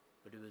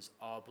 but it was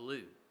all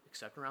blue,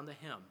 except around the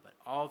hem, but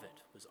all of it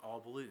was all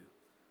blue.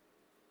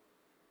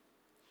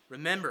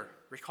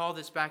 Recall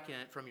this back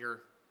from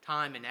your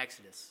time in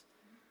Exodus.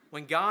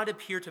 When God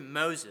appeared to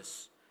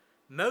Moses,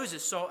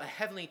 Moses saw a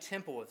heavenly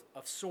temple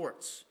of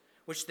sorts,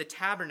 which the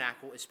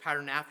tabernacle is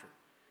patterned after.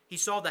 He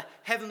saw the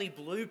heavenly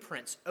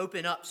blueprints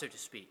open up, so to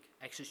speak,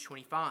 Exodus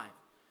 25.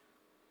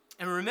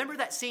 And remember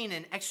that scene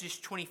in Exodus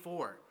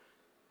 24.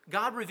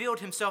 God revealed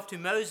himself to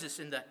Moses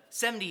and the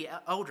 70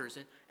 elders.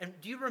 And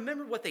do you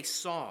remember what they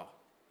saw?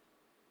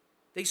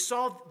 They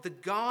saw the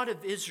God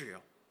of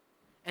Israel.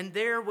 And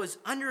there was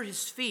under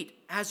his feet,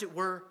 as it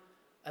were,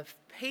 a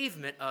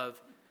pavement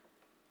of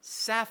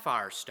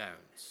sapphire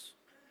stones,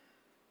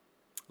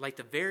 like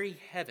the very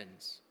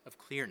heavens of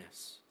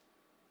clearness.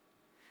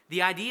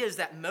 The idea is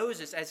that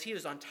Moses, as he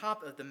was on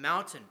top of the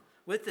mountain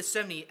with the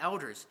 70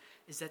 elders,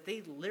 is that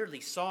they literally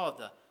saw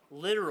the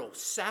literal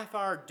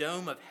sapphire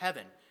dome of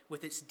heaven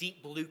with its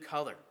deep blue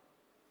color.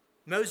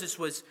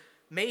 Moses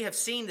may have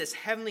seen this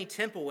heavenly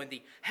temple and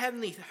the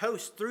heavenly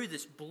host through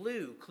this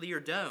blue,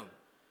 clear dome.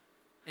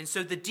 And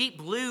so the deep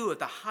blue of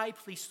the high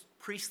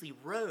priestly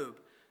robe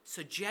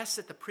suggests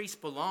that the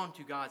priest belonged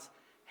to God's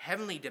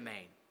heavenly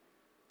domain.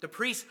 The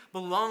priest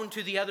belonged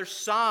to the other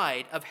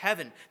side of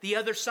heaven, the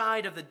other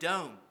side of the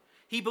dome.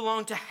 He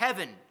belonged to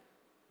heaven,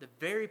 the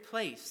very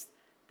place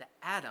that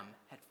Adam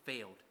had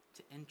failed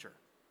to enter.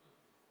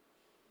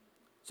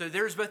 So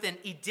there's both an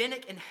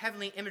Edenic and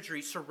heavenly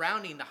imagery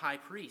surrounding the high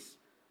priest.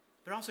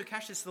 But also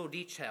catch this little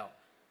detail.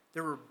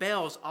 There were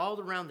bells all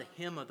around the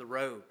hem of the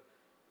robe.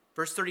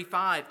 Verse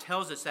 35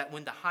 tells us that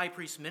when the high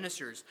priest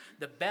ministers,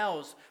 the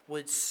bells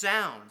would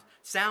sound.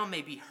 Sound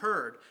may be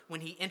heard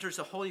when he enters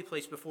the holy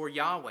place before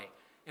Yahweh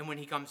and when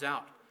he comes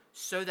out,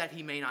 so that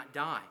he may not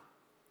die.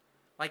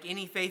 Like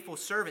any faithful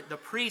servant, the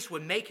priest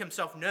would make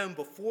himself known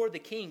before the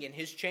king in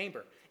his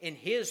chamber, in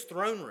his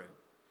throne room.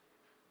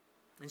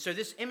 And so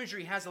this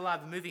imagery has a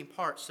lot of moving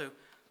parts. So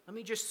let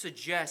me just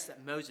suggest that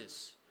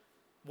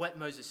what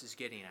Moses is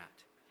getting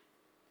at.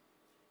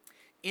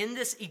 In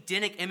this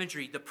Edenic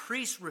imagery, the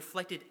priest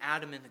reflected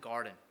Adam in the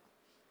garden.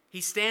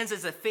 He stands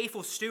as a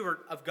faithful steward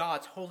of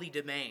God's holy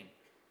domain.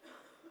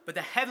 But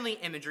the heavenly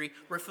imagery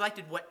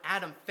reflected what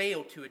Adam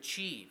failed to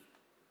achieve.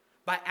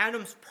 By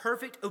Adam's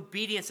perfect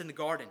obedience in the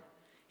garden,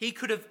 he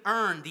could have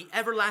earned the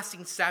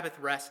everlasting Sabbath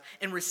rest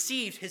and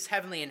received his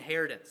heavenly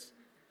inheritance.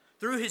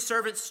 Through his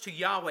servants to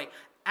Yahweh,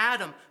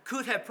 Adam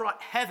could have brought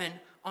heaven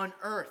on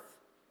earth.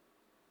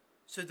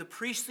 So the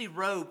priestly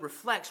robe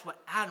reflects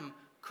what Adam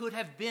could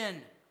have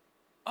been,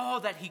 all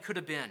that he could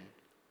have been.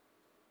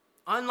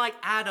 Unlike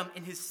Adam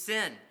in his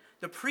sin,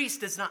 the priest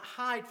does not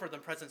hide from the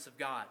presence of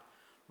God.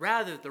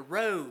 Rather, the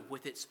robe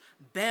with its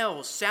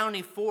bells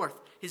sounding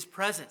forth his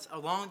presence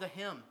along the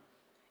hem,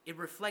 it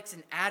reflects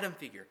an Adam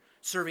figure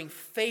serving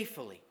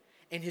faithfully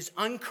in his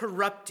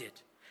uncorrupted,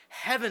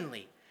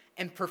 heavenly,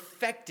 and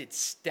perfected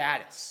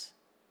status.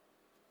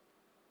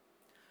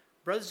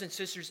 Brothers and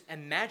sisters,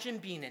 imagine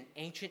being an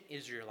ancient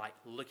Israelite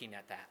looking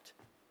at that,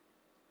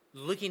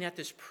 looking at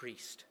this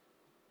priest.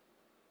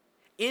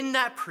 In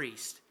that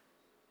priest,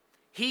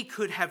 he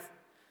could have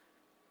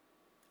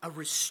a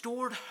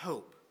restored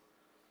hope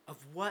of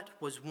what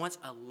was once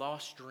a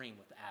lost dream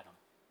with Adam.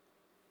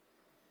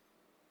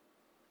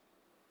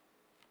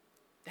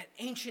 That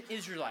ancient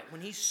Israelite,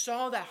 when he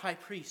saw that high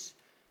priest,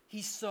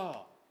 he saw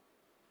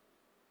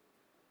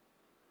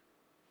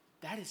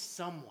that is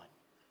someone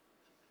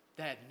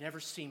that I've never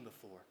seen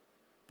before,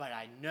 but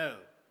I know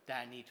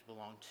that I need to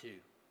belong to.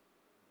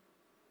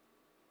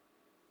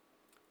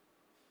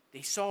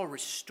 They saw a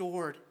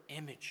restored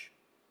image.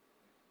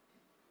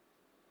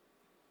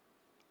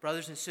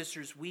 Brothers and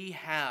sisters, we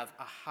have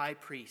a high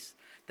priest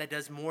that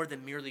does more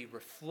than merely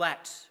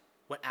reflect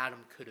what Adam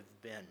could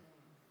have been.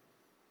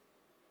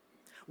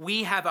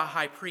 We have a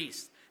high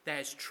priest that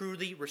has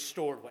truly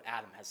restored what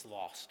Adam has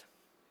lost.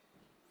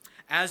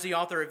 As the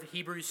author of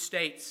Hebrews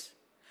states,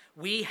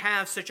 we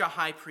have such a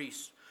high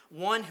priest,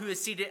 one who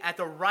is seated at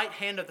the right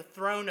hand of the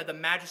throne of the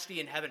majesty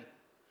in heaven,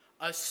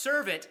 a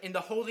servant in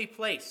the holy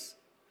place,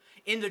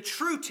 in the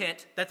true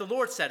tent that the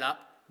Lord set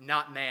up,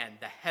 not man,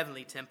 the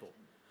heavenly temple.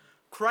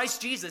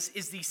 Christ Jesus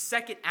is the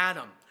second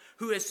Adam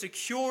who has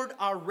secured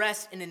our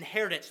rest and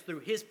inheritance through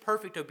his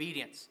perfect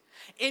obedience.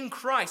 In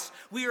Christ,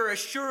 we are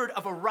assured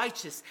of a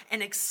righteous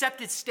and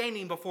accepted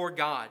standing before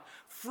God,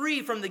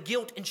 free from the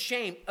guilt and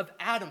shame of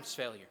Adam's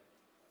failure.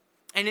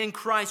 And in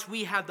Christ,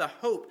 we have the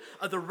hope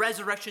of the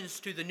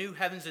resurrections to the new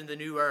heavens and the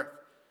new earth,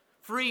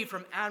 free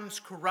from Adam's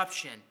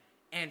corruption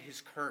and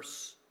his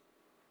curse.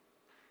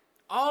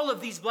 All of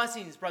these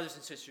blessings, brothers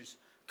and sisters,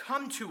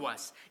 come to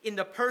us in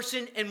the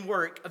person and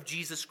work of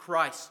Jesus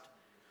Christ.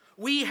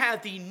 We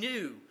have the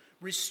new,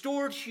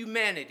 restored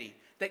humanity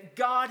that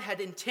God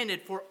had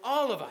intended for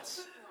all of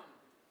us,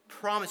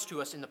 promised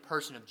to us in the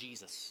person of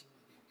Jesus.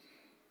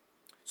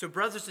 So,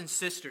 brothers and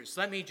sisters,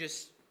 let me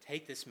just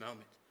take this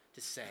moment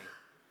to say,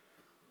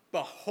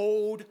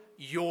 behold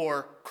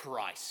your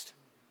Christ.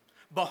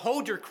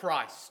 Behold your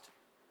Christ.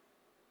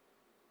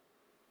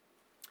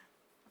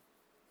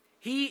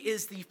 He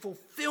is the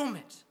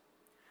fulfillment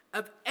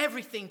of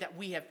everything that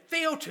we have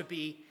failed to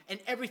be and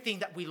everything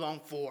that we long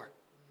for.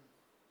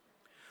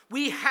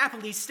 We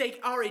happily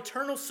stake our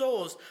eternal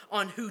souls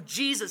on who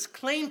Jesus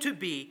claimed to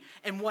be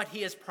and what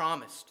he has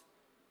promised.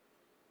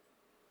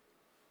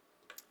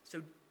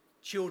 So,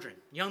 children,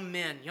 young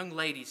men, young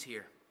ladies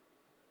here,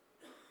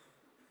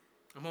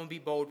 I'm going to be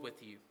bold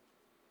with you.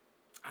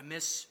 I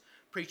miss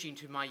preaching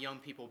to my young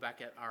people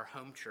back at our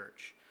home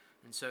church,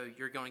 and so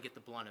you're going to get the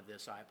blunt of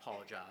this. I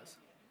apologize.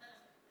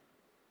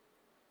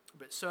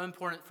 But it's so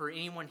important for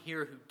anyone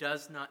here who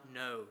does not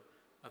know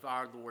of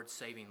our Lord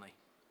savingly.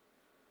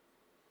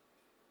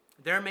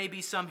 There may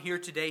be some here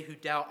today who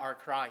doubt our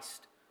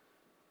Christ.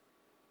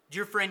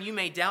 Dear friend, you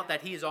may doubt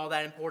that he is all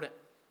that important.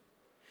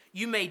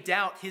 You may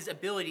doubt his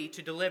ability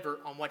to deliver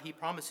on what he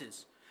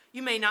promises.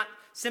 You may not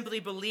simply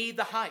believe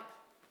the hype.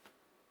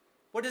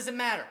 What does it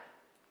matter?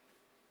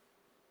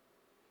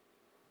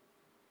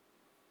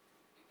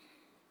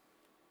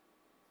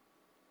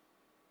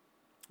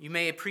 You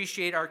may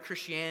appreciate our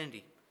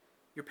Christianity,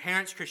 your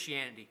parents'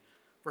 Christianity,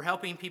 for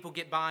helping people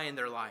get by in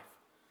their life.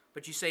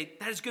 But you say,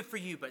 that is good for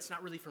you, but it's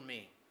not really for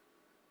me.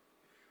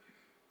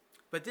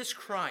 But this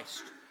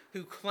Christ,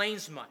 who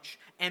claims much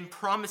and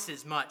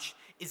promises much,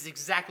 is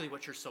exactly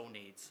what your soul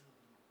needs.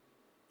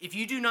 If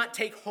you do not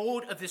take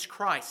hold of this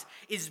Christ,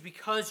 it is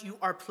because you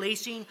are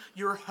placing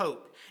your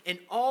hope in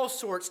all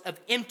sorts of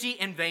empty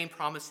and vain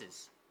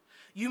promises.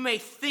 You may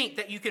think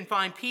that you can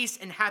find peace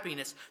and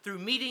happiness through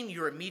meeting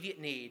your immediate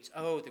needs.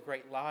 Oh, the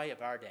great lie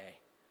of our day.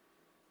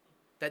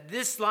 that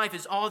this life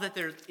is all that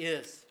there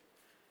is.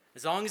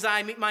 As long as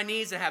I meet my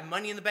needs and have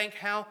money in the bank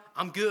account,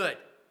 I'm good.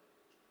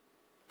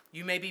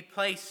 You may be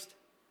placed,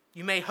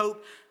 you may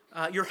hope,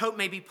 your hope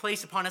may be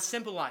placed upon a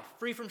simple life,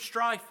 free from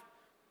strife.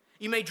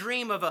 You may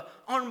dream of an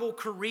honorable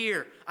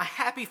career, a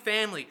happy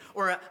family,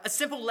 or a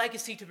simple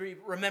legacy to be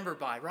remembered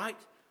by, right?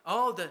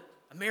 Oh, the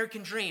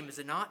American dream, is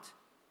it not?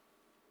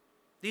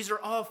 These are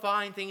all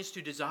fine things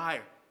to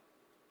desire.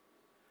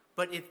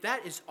 But if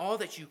that is all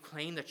that you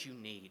claim that you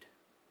need,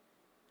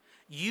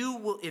 you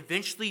will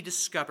eventually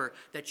discover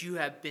that you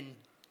have been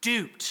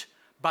duped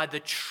by the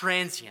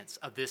transience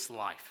of this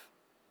life.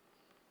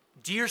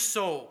 Dear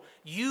soul,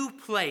 you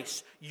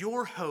place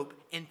your hope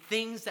in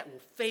things that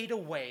will fade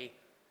away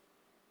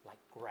like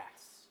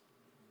grass.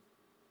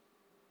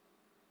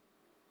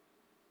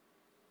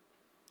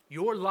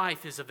 Your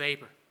life is a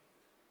vapor.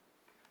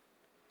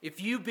 If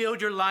you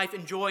build your life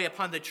and joy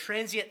upon the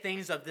transient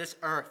things of this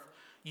earth,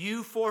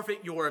 you forfeit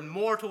your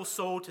immortal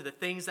soul to the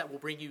things that will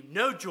bring you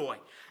no joy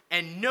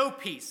and no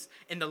peace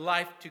in the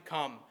life to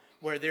come,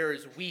 where there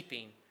is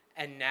weeping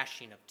and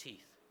gnashing of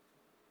teeth.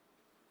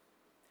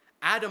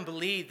 Adam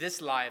believed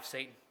this lie of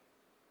Satan,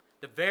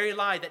 the very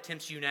lie that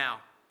tempts you now.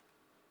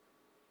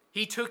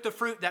 He took the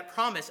fruit that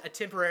promised a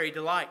temporary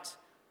delight,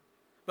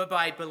 but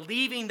by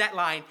believing that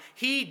lie,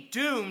 he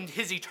doomed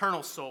his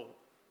eternal soul.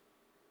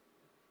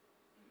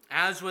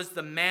 As was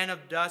the man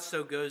of dust,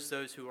 so goes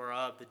those who are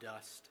of the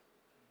dust.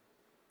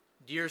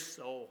 Dear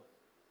soul,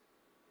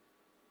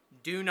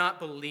 do not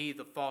believe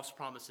the false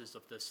promises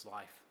of this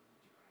life.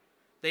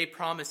 They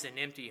promise an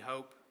empty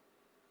hope.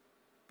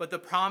 But the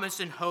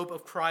promise and hope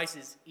of Christ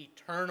is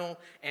eternal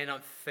and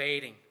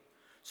unfading.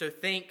 So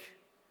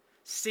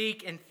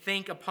seek and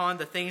think upon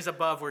the things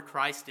above where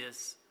Christ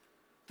is.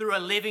 Through a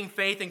living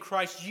faith in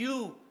Christ,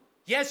 you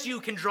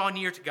can draw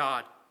near to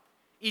God.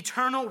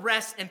 Eternal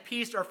rest and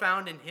peace are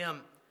found in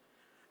him.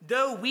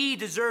 Though we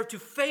deserve to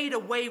fade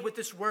away with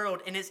this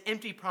world and its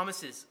empty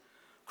promises,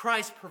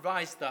 Christ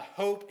provides the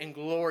hope and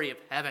glory of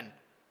heaven.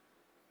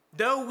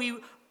 Though we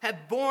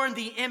have borne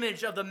the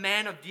image of the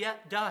man of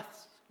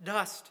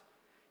dust,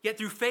 yet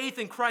through faith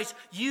in Christ,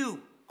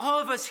 all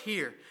of us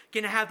here,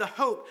 can have the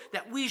hope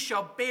that we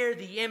shall bear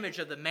the image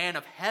of the man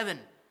of heaven.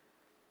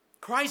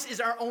 Christ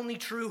is our only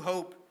true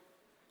hope.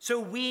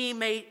 So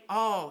may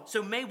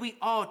we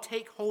all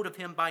take hold of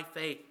him by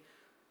faith.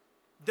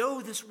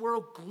 Though this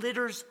world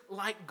glitters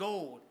like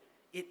gold,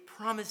 it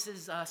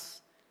promises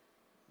us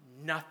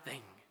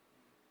nothing.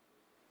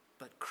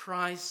 But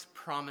Christ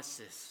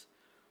promises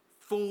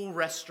full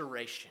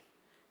restoration,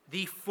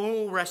 the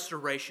full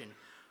restoration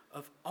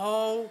of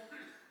all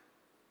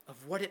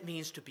of what it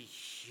means to be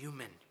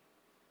human.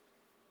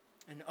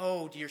 And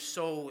oh, dear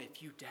soul,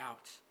 if you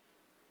doubt,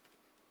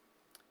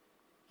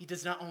 he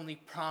does not only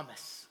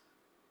promise,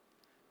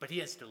 but he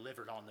has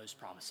delivered on those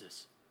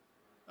promises.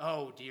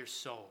 Oh, dear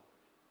soul,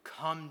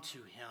 come to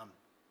him.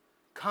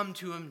 Come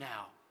to him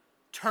now.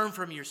 Turn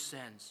from your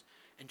sins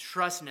and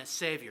trust in a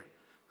Savior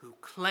who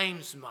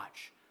claims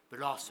much,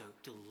 but also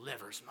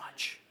delivers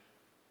much.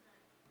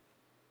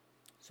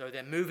 So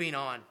then moving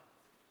on,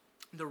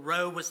 the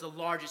robe was the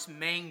largest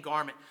main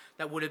garment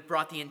that would have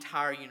brought the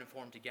entire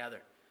uniform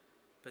together.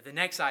 But the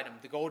next item,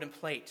 the golden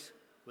plate,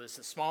 was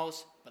the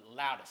smallest but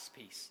loudest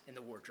piece in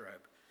the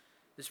wardrobe.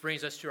 This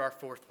brings us to our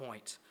fourth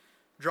point.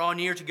 Draw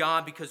near to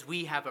God because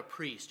we have a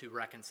priest who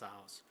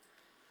reconciles.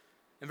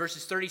 In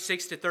verses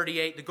 36 to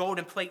 38, the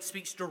golden plate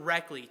speaks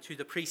directly to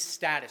the priest's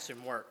status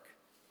and work.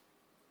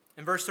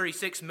 In verse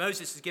 36,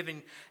 Moses is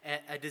given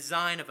a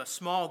design of a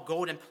small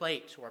golden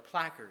plate or a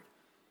placard.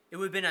 It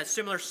would have been a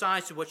similar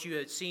size to what you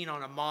had seen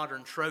on a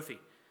modern trophy.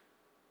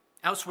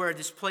 Elsewhere,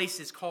 this place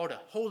is called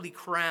a holy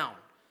crown.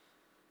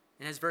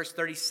 And as verse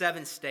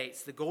 37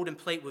 states, the golden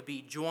plate would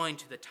be joined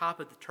to the top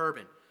of the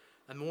turban,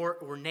 a more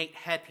ornate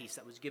headpiece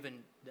that was given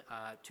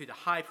to the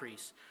high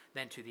priest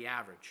than to the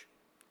average.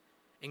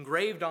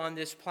 Engraved on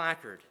this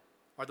placard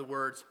are the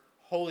words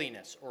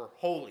holiness or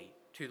holy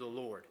to the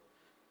Lord,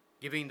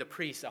 giving the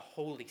priest a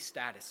holy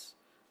status.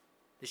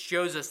 This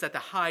shows us that the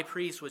high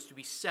priest was to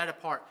be set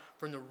apart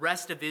from the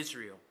rest of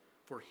Israel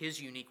for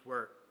his unique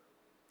work.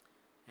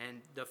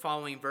 And the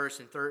following verse,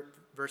 in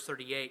verse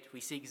 38, we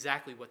see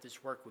exactly what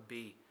this work would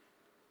be.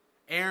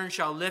 Aaron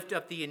shall lift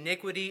up the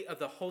iniquity of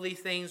the holy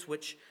things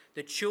which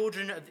the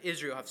children of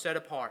Israel have set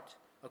apart,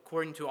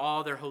 according to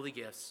all their holy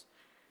gifts.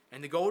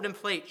 And the golden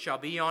plate shall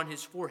be on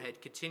his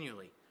forehead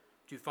continually,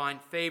 to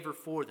find favor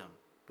for them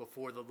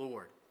before the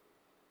Lord.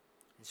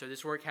 And so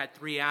this work had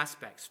three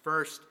aspects.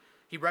 First,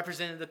 he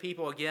represented the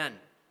people again,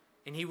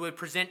 and he would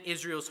present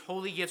Israel's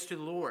holy gifts to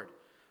the Lord,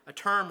 a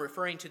term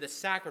referring to the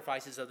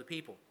sacrifices of the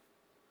people.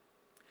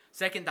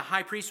 Second, the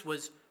high priest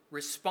was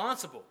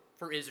responsible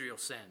for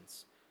Israel's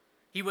sins.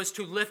 He was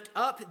to lift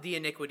up the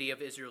iniquity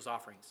of Israel's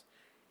offerings,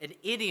 an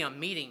idiom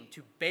meaning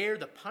to bear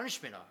the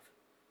punishment of.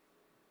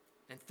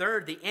 And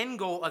third, the end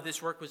goal of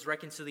this work was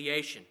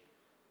reconciliation.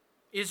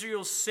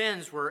 Israel's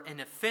sins were an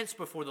offense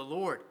before the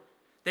Lord.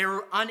 They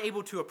were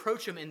unable to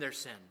approach him in their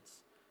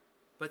sins.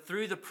 but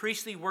through the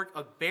priestly work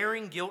of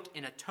bearing guilt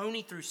and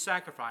atoning through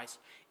sacrifice,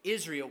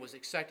 Israel was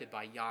accepted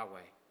by Yahweh.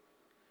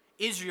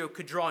 Israel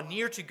could draw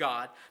near to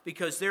God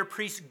because their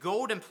priest's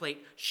golden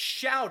plate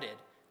shouted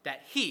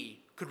that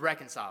he could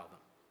reconcile them.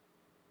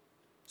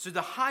 So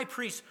the high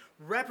priest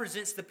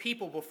represents the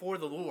people before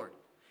the Lord.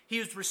 He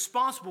is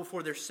responsible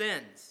for their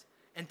sins,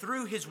 and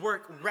through his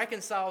work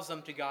reconciles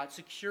them to God,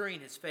 securing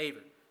his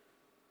favor.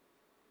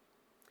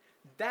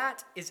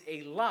 That is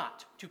a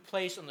lot to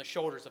place on the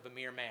shoulders of a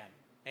mere man.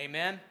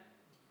 Amen?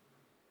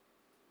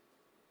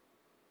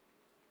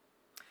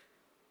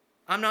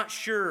 I'm not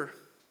sure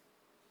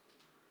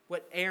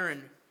what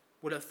Aaron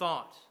would have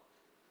thought,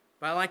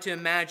 but I like to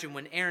imagine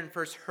when Aaron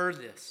first heard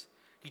this,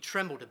 he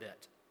trembled a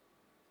bit.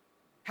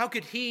 How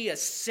could he, a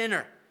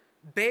sinner,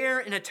 bear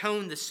and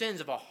atone the sins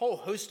of a whole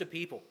host of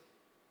people?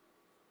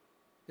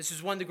 This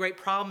is one of the great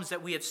problems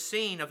that we have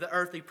seen of the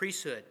earthly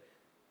priesthood.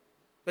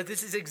 But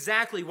this is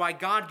exactly why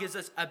God gives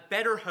us a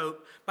better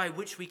hope by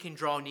which we can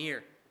draw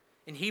near.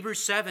 In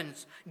Hebrews 7,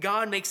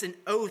 God makes an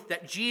oath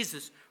that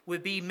Jesus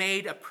would be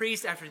made a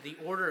priest after the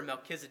order of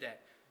Melchizedek.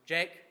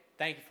 Jake,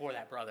 thank you for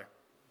that, brother.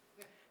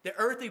 The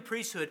earthly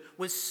priesthood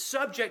was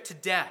subject to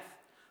death,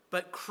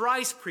 but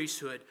Christ's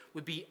priesthood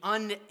would be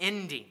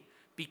unending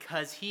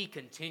because he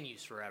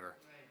continues forever.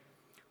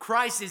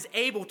 Christ is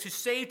able to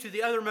save to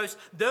the uttermost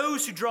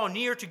those who draw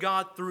near to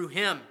God through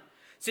him,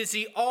 since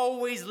he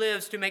always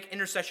lives to make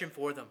intercession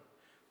for them.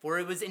 For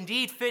it was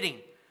indeed fitting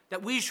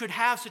that we should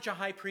have such a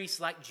high priest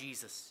like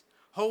Jesus,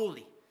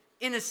 holy,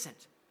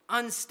 innocent,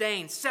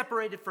 unstained,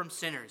 separated from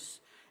sinners,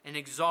 and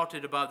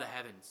exalted above the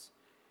heavens.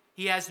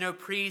 He has no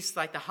priest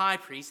like the high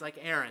priest, like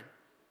Aaron,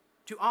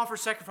 to offer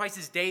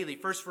sacrifices daily,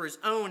 first for his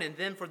own and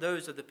then for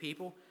those of the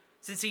people,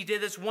 since he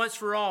did this once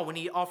for all when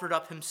he offered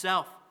up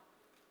himself.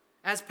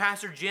 As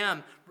Pastor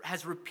Jim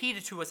has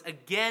repeated to us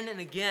again and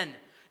again,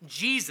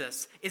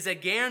 Jesus is a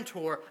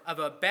guarantor of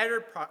a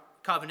better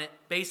covenant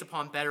based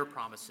upon better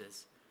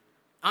promises.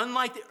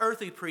 Unlike the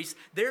earthly priest,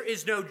 there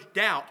is no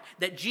doubt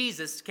that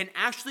Jesus can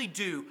actually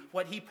do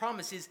what he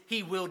promises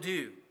he will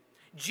do.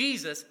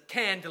 Jesus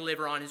can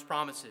deliver on his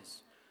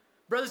promises.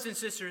 Brothers and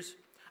sisters,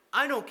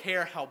 I don't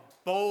care how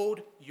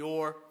bold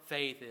your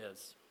faith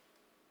is.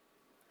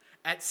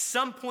 At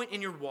some point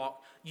in your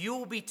walk, you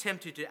will be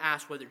tempted to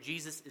ask whether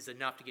Jesus is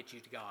enough to get you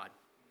to God.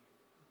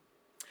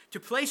 To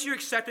place your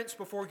acceptance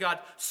before God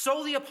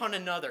solely upon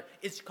another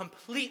is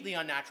completely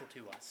unnatural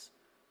to us.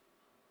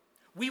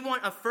 We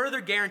want a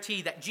further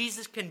guarantee that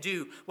Jesus can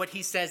do what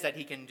he says that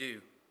he can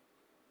do.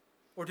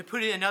 Or to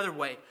put it another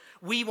way,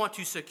 we want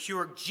to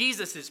secure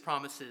Jesus'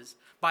 promises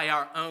by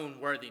our own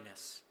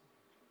worthiness.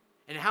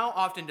 And how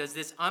often does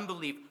this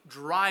unbelief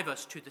drive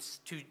us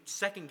to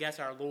second guess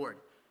our Lord?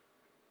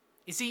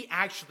 Is he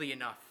actually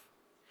enough?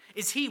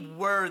 Is he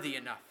worthy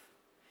enough?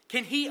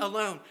 Can he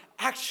alone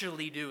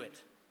actually do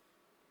it?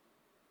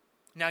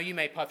 Now you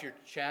may puff your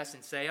chest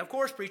and say, of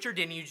course, preacher,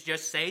 didn't you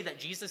just say that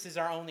Jesus is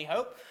our only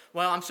hope?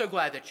 Well, I'm so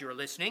glad that you're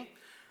listening.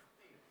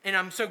 And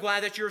I'm so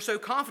glad that you're so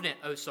confident,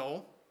 O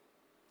soul.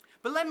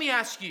 But let me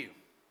ask you,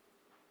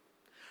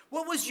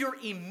 what was your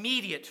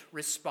immediate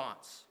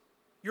response?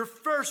 Your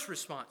first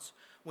response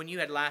when you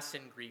had last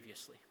sinned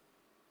grievously?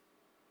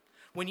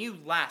 When you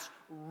last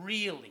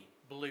really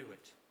blew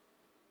it?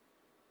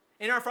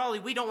 In our folly,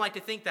 we don't like to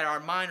think that our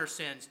minor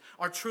sins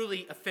are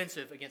truly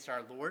offensive against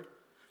our Lord.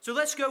 So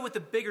let's go with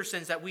the bigger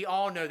sins that we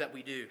all know that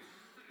we do.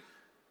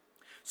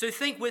 So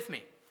think with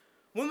me.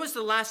 When was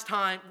the last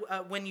time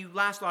when you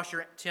last lost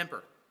your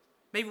temper?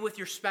 Maybe with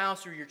your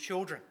spouse or your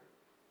children.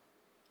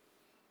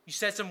 You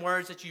said some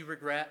words that you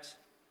regret.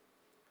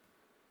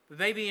 But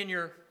maybe in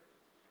your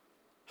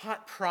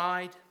hot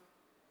pride,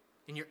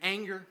 in your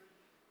anger,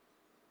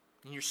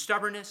 in your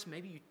stubbornness,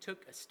 maybe you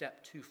took a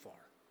step too far.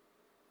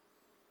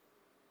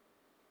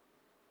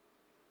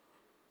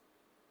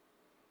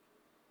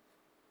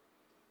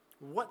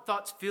 What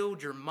thoughts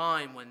filled your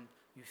mind when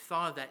you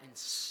thought of that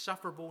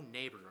insufferable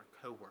neighbor or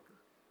coworker?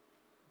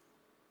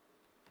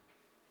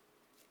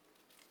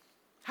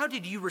 How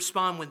did you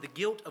respond when the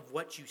guilt of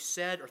what you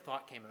said or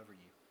thought came over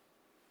you?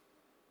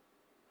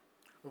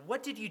 Or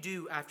what did you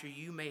do after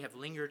you may have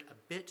lingered a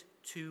bit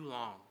too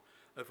long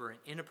over an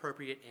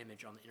inappropriate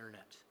image on the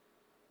internet,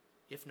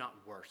 if not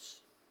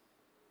worse?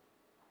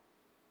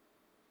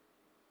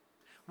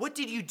 What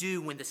did you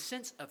do when the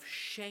sense of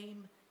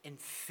shame and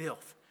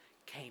filth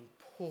came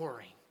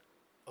pouring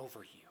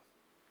over you?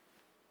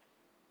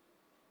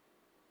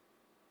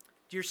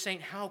 Dear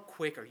saint, how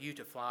quick are you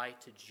to fly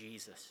to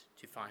Jesus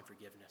to find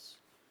forgiveness?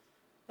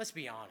 Let's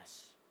be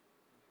honest.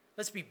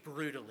 Let's be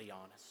brutally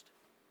honest.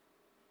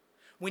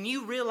 When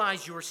you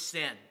realize your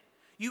sin,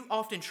 you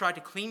often try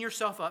to clean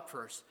yourself up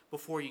first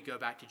before you go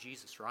back to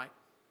Jesus, right?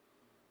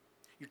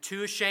 You're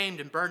too ashamed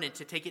and burdened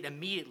to take it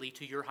immediately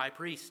to your high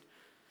priest.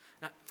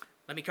 Now,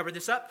 let me cover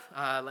this up.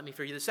 Let me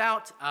figure this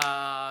out.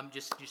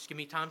 Just give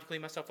me time to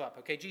clean myself up.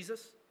 Okay,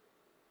 Jesus?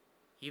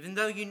 Even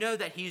though you know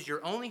that he's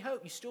your only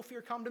hope, you still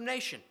fear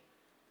condemnation.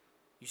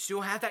 You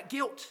still have that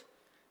guilt,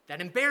 that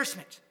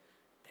embarrassment,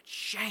 that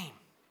shame.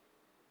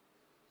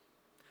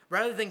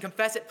 Rather than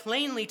confess it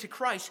plainly to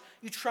Christ,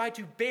 you try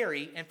to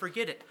bury and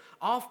forget it,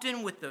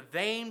 often with the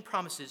vain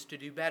promises to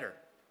do better.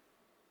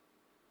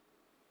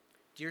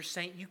 Dear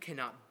saint, you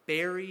cannot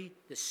bury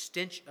the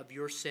stench of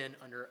your sin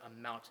under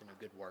a mountain of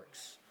good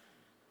works.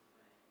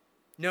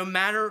 No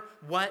matter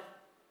what,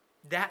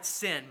 that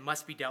sin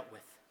must be dealt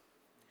with.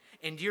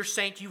 And dear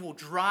saint, you will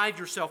drive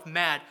yourself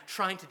mad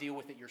trying to deal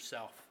with it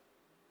yourself.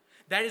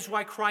 That is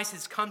why Christ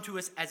has come to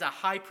us as a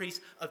high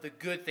priest of the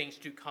good things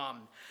to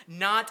come,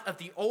 not of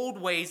the old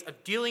ways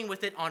of dealing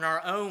with it on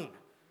our own.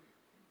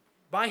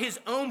 By his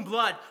own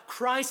blood,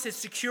 Christ has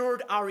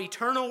secured our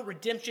eternal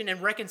redemption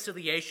and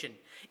reconciliation.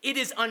 It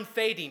is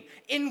unfading,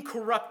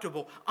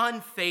 incorruptible,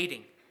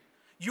 unfading.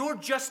 Your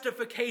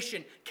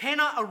justification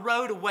cannot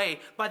erode away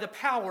by the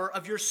power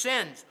of your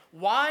sins.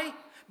 Why?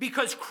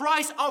 Because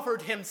Christ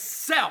offered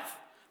himself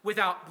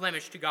without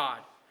blemish to God.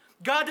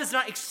 God does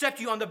not accept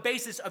you on the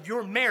basis of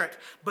your merit,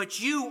 but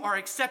you are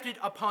accepted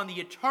upon the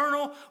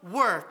eternal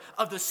worth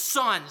of the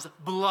Son's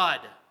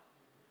blood.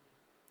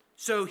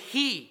 So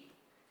he,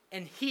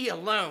 and he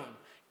alone,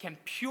 can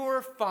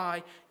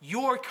purify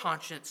your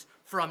conscience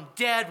from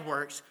dead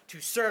works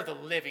to serve the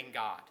living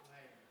God.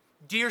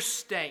 Dear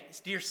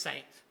saints,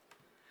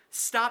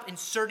 stop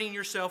inserting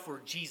yourself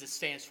where Jesus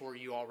stands for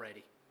you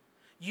already.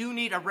 You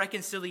need a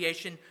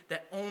reconciliation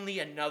that only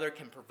another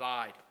can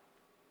provide.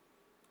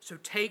 So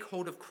take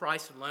hold of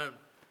Christ alone.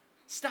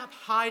 Stop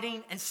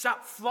hiding and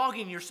stop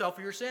flogging yourself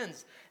for your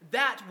sins.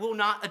 That will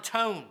not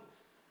atone.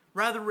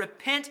 Rather,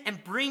 repent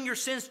and bring your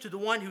sins to the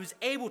one who is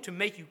able to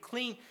make you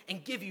clean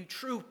and give you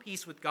true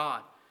peace with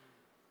God.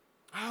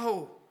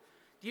 Oh,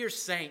 dear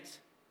saint,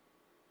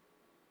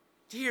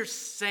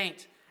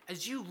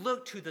 as you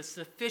look to the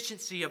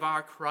sufficiency of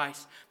our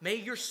Christ, may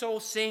your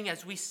soul sing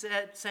as we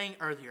sang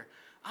earlier,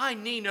 I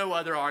need no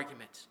other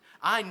argument.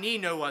 I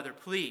need no other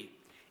plea.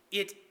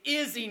 It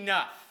is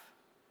enough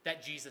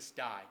that Jesus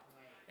died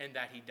and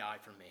that he died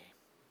for me.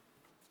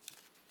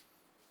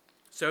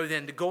 So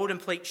then, the golden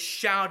plate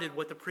shouted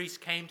what the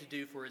priest came to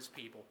do for his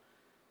people.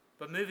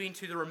 But moving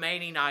to the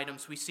remaining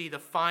items, we see the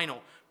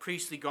final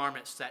priestly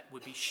garments that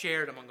would be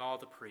shared among all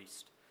the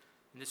priests.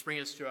 And this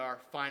brings us to our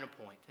final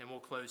point, and we'll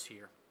close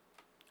here.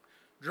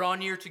 Draw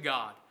near to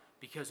God,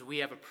 because we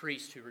have a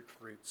priest who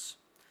recruits.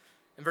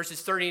 In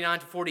verses 39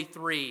 to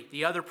 43,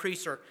 the other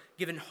priests are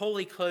given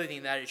holy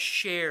clothing that is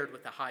shared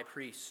with the high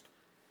priest.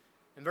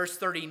 In verse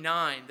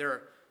 39, there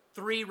are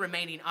 3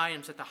 remaining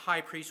items that the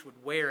high priest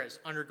would wear as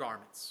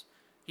undergarments.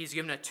 He's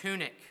given a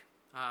tunic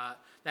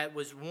that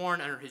was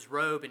worn under his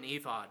robe and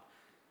ephod,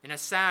 and a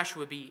sash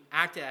would be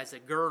acted as a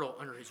girdle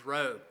under his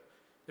robe.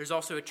 There's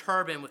also a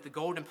turban with the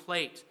golden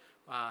plate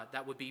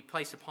that would be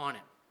placed upon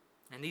it.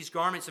 And these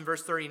garments in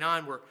verse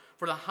 39 were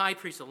for the high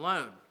priest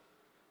alone.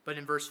 But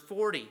in verse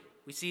 40,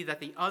 we see that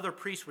the other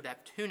priests would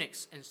have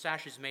tunics and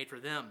sashes made for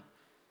them.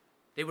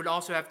 They would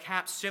also have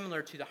caps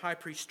similar to the high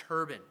priest's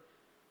turban.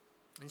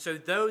 And so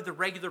though the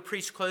regular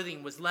priest's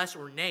clothing was less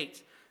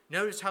ornate,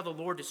 notice how the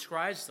Lord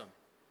describes them.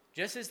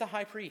 Just as the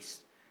high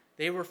priest,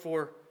 they were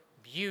for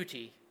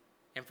beauty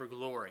and for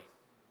glory.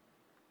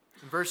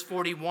 In verse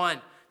 41,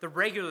 the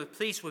regular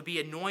priests would be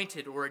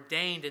anointed or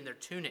ordained in their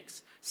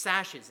tunics,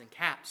 sashes, and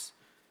caps.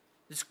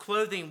 This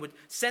clothing would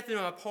set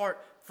them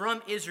apart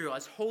from Israel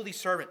as holy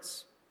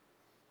servants.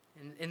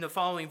 In the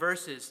following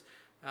verses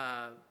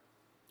are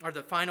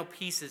the final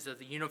pieces of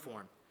the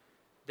uniform.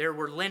 There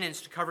were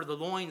linens to cover the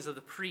loins of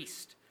the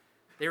priest.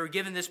 They were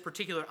given this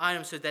particular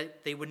item so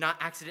that they would not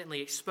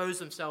accidentally expose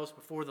themselves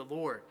before the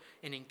Lord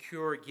and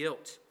incur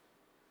guilt.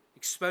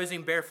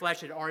 Exposing bare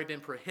flesh had already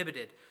been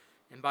prohibited,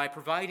 and by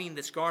providing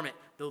this garment,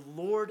 the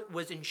Lord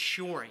was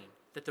ensuring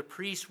that the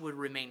priest would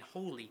remain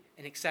holy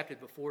and accepted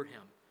before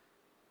him.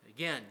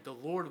 Again, the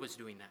Lord was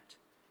doing that.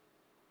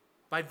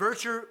 By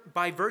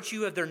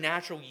virtue of their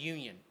natural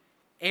union,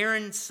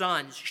 Aaron's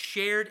sons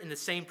shared in the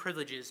same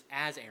privileges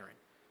as Aaron.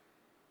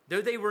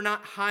 Though they were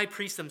not high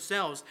priests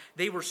themselves,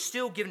 they were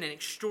still given an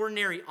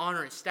extraordinary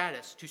honor and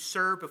status to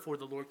serve before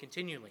the Lord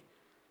continually.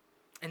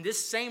 And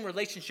this same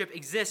relationship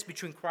exists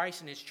between Christ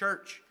and his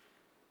church.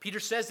 Peter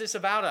says this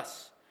about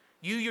us.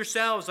 You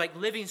yourselves, like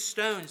living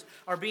stones,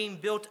 are being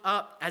built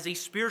up as a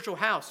spiritual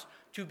house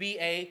to be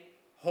a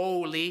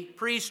holy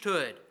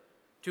priesthood,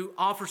 to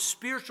offer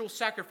spiritual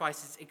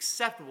sacrifices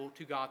acceptable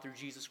to God through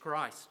Jesus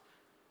Christ.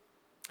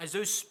 As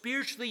those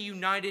spiritually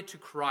united to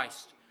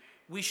Christ,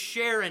 we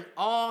share in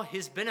all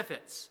his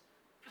benefits.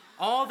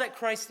 All that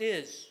Christ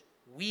is,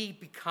 we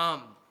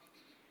become.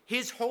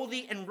 His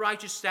holy and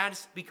righteous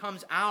status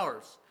becomes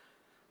ours.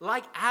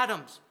 Like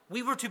Adam's,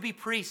 we were to be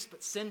priests,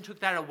 but sin took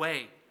that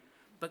away.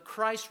 But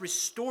Christ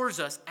restores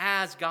us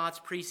as God's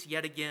priests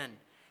yet again,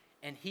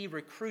 and he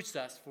recruits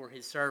us for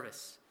his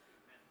service.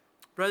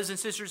 Brothers and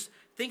sisters,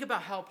 think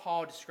about how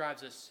Paul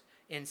describes us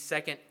in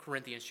 2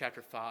 Corinthians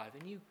chapter 5.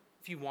 And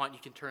if you want, you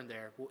can turn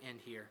there. We'll end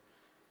here.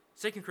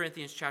 2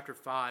 Corinthians chapter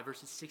 5,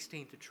 verses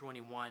 16 to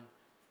 21.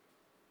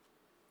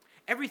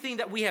 Everything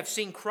that we have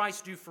seen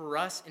Christ do for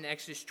us in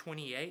Exodus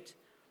 28,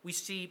 we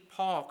see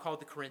Paul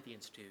called the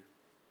Corinthians to.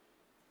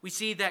 We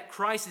see that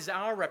Christ is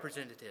our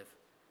representative.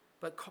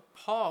 but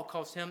Paul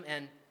calls him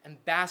an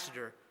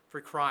ambassador for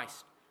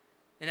Christ.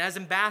 And as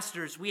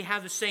ambassadors, we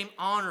have the same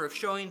honor of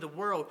showing the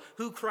world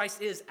who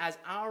Christ is as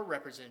our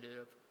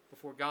representative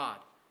before God.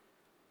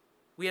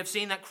 We have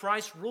seen that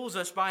Christ rules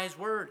us by his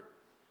word.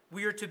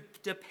 We are to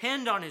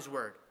depend on his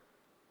word.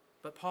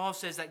 But Paul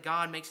says that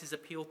God makes his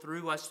appeal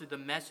through us through the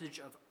message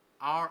of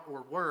our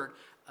word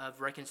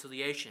of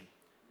reconciliation.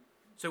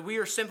 So we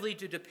are simply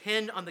to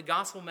depend on the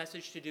gospel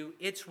message to do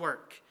its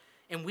work.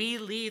 And we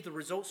leave the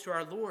results to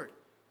our Lord.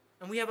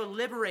 And we have a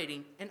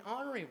liberating and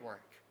honoring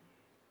work.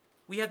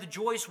 We have the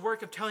joyous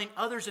work of telling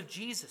others of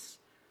Jesus,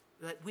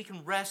 that we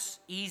can rest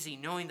easy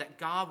knowing that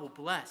God will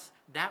bless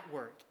that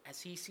work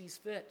as he sees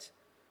fit.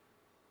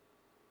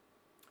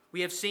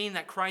 We have seen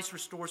that Christ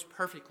restores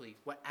perfectly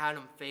what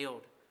Adam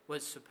failed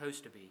was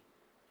supposed to be.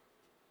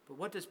 But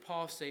what does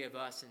Paul say of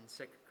us in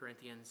 2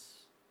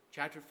 Corinthians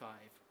chapter 5,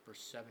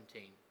 verse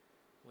 17?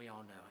 We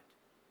all know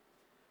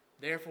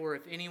it. Therefore,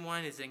 if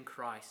anyone is in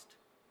Christ,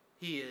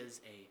 he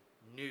is a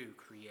new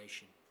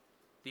creation.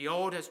 The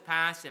old has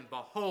passed, and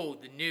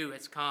behold, the new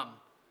has come.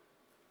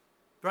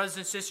 Brothers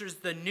and sisters,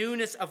 the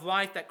newness of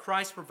life that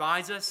Christ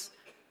provides us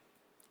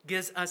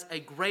gives us a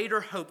greater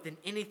hope than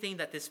anything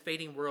that this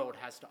fading world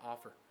has to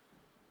offer.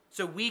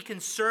 So we can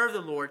serve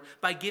the Lord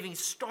by giving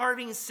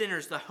starving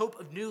sinners the hope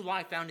of new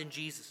life found in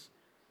Jesus.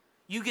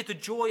 You get the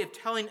joy of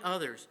telling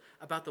others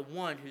about the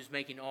one who's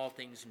making all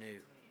things new.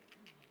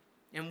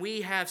 And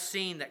we have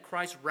seen that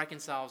Christ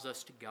reconciles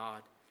us to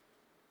God.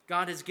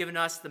 God has given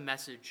us the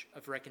message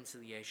of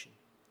reconciliation.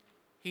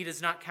 He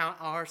does not count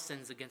our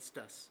sins against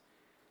us.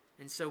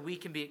 And so we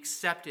can be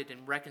accepted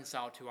and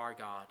reconciled to our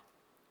God.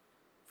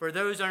 For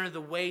those under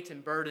the weight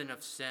and burden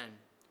of sin,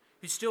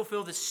 who still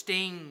feel the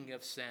sting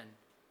of sin,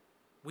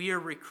 we are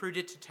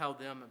recruited to tell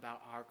them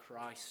about our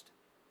Christ.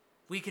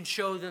 We can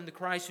show them the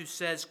Christ who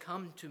says,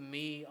 "Come to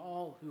me,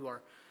 all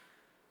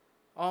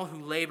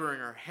who labor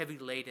and are heavy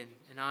laden,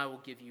 and I will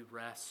give you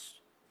rest.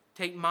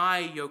 Take my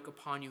yoke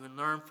upon you and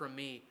learn from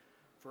me,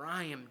 for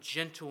I am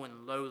gentle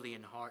and lowly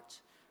in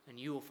heart, and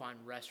you will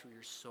find rest for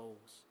your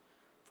souls.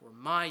 For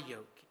my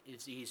yoke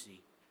is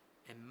easy,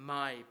 and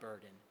my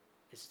burden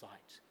is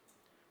light."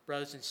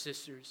 Brothers and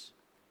sisters,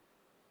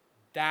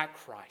 that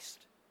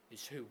Christ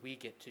is who we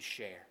get to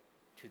share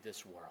to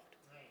this world.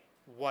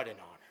 What an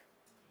honor.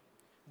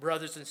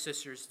 Brothers and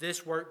sisters,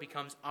 this work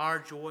becomes our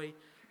joy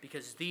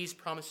because these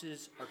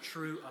promises are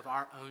true of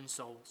our own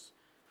souls.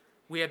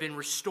 We have been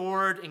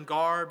restored and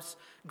garbed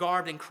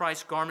in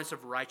Christ's garments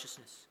of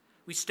righteousness.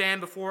 We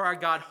stand before our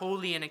God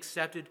holy and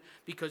accepted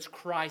because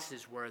Christ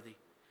is worthy.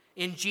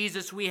 In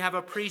Jesus, we have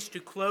a priest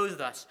to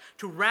clothe us,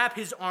 to wrap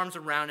his arms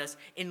around us,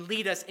 and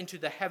lead us into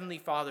the Heavenly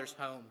Father's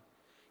home.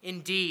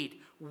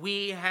 Indeed,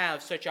 we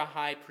have such a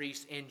high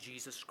priest in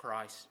Jesus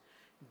Christ.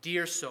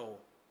 Dear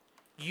soul,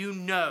 you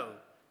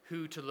know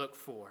who to look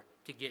for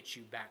to get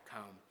you back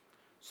home.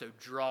 So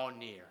draw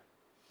near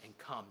and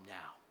come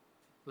now.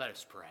 Let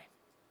us pray.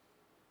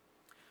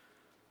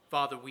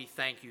 Father, we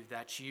thank you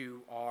that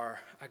you are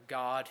a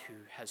God who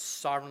has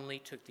sovereignly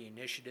took the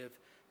initiative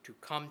to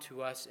come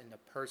to us in the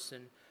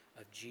person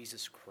of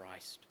Jesus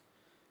Christ,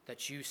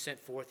 that you sent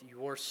forth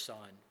your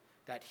Son,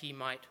 that he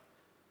might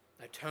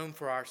atone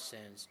for our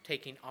sins,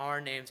 taking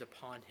our names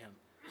upon him,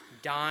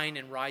 dying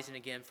and rising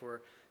again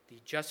for the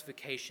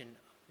justification,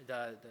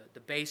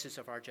 the basis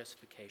of our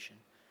justification,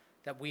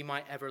 that we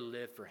might ever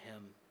live for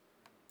him.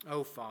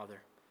 Oh,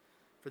 Father,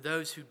 for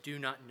those who do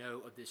not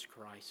know of this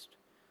Christ,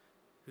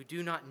 who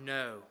do not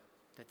know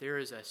that there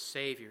is a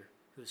Savior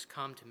who has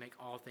come to make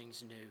all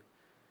things new,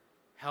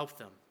 help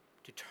them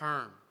to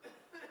turn,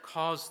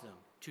 cause them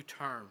to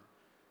turn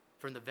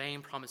from the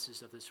vain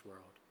promises of this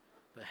world,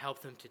 but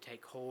help them to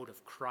take hold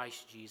of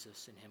Christ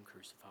Jesus and him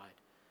crucified.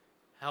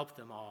 Help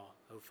them all,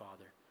 O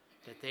Father,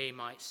 that they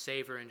might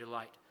savor and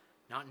delight,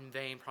 not in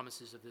vain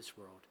promises of this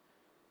world,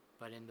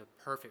 but in the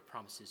perfect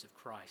promises of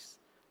Christ,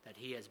 that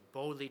he has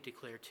boldly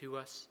declared to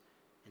us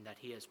and that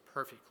he has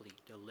perfectly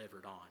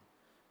delivered on.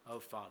 O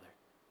Father,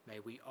 may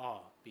we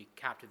all be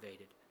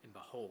captivated and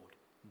behold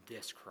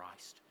this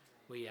Christ.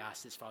 We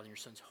ask this, Father, in your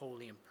Son's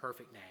holy and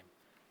perfect name.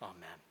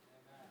 Amen.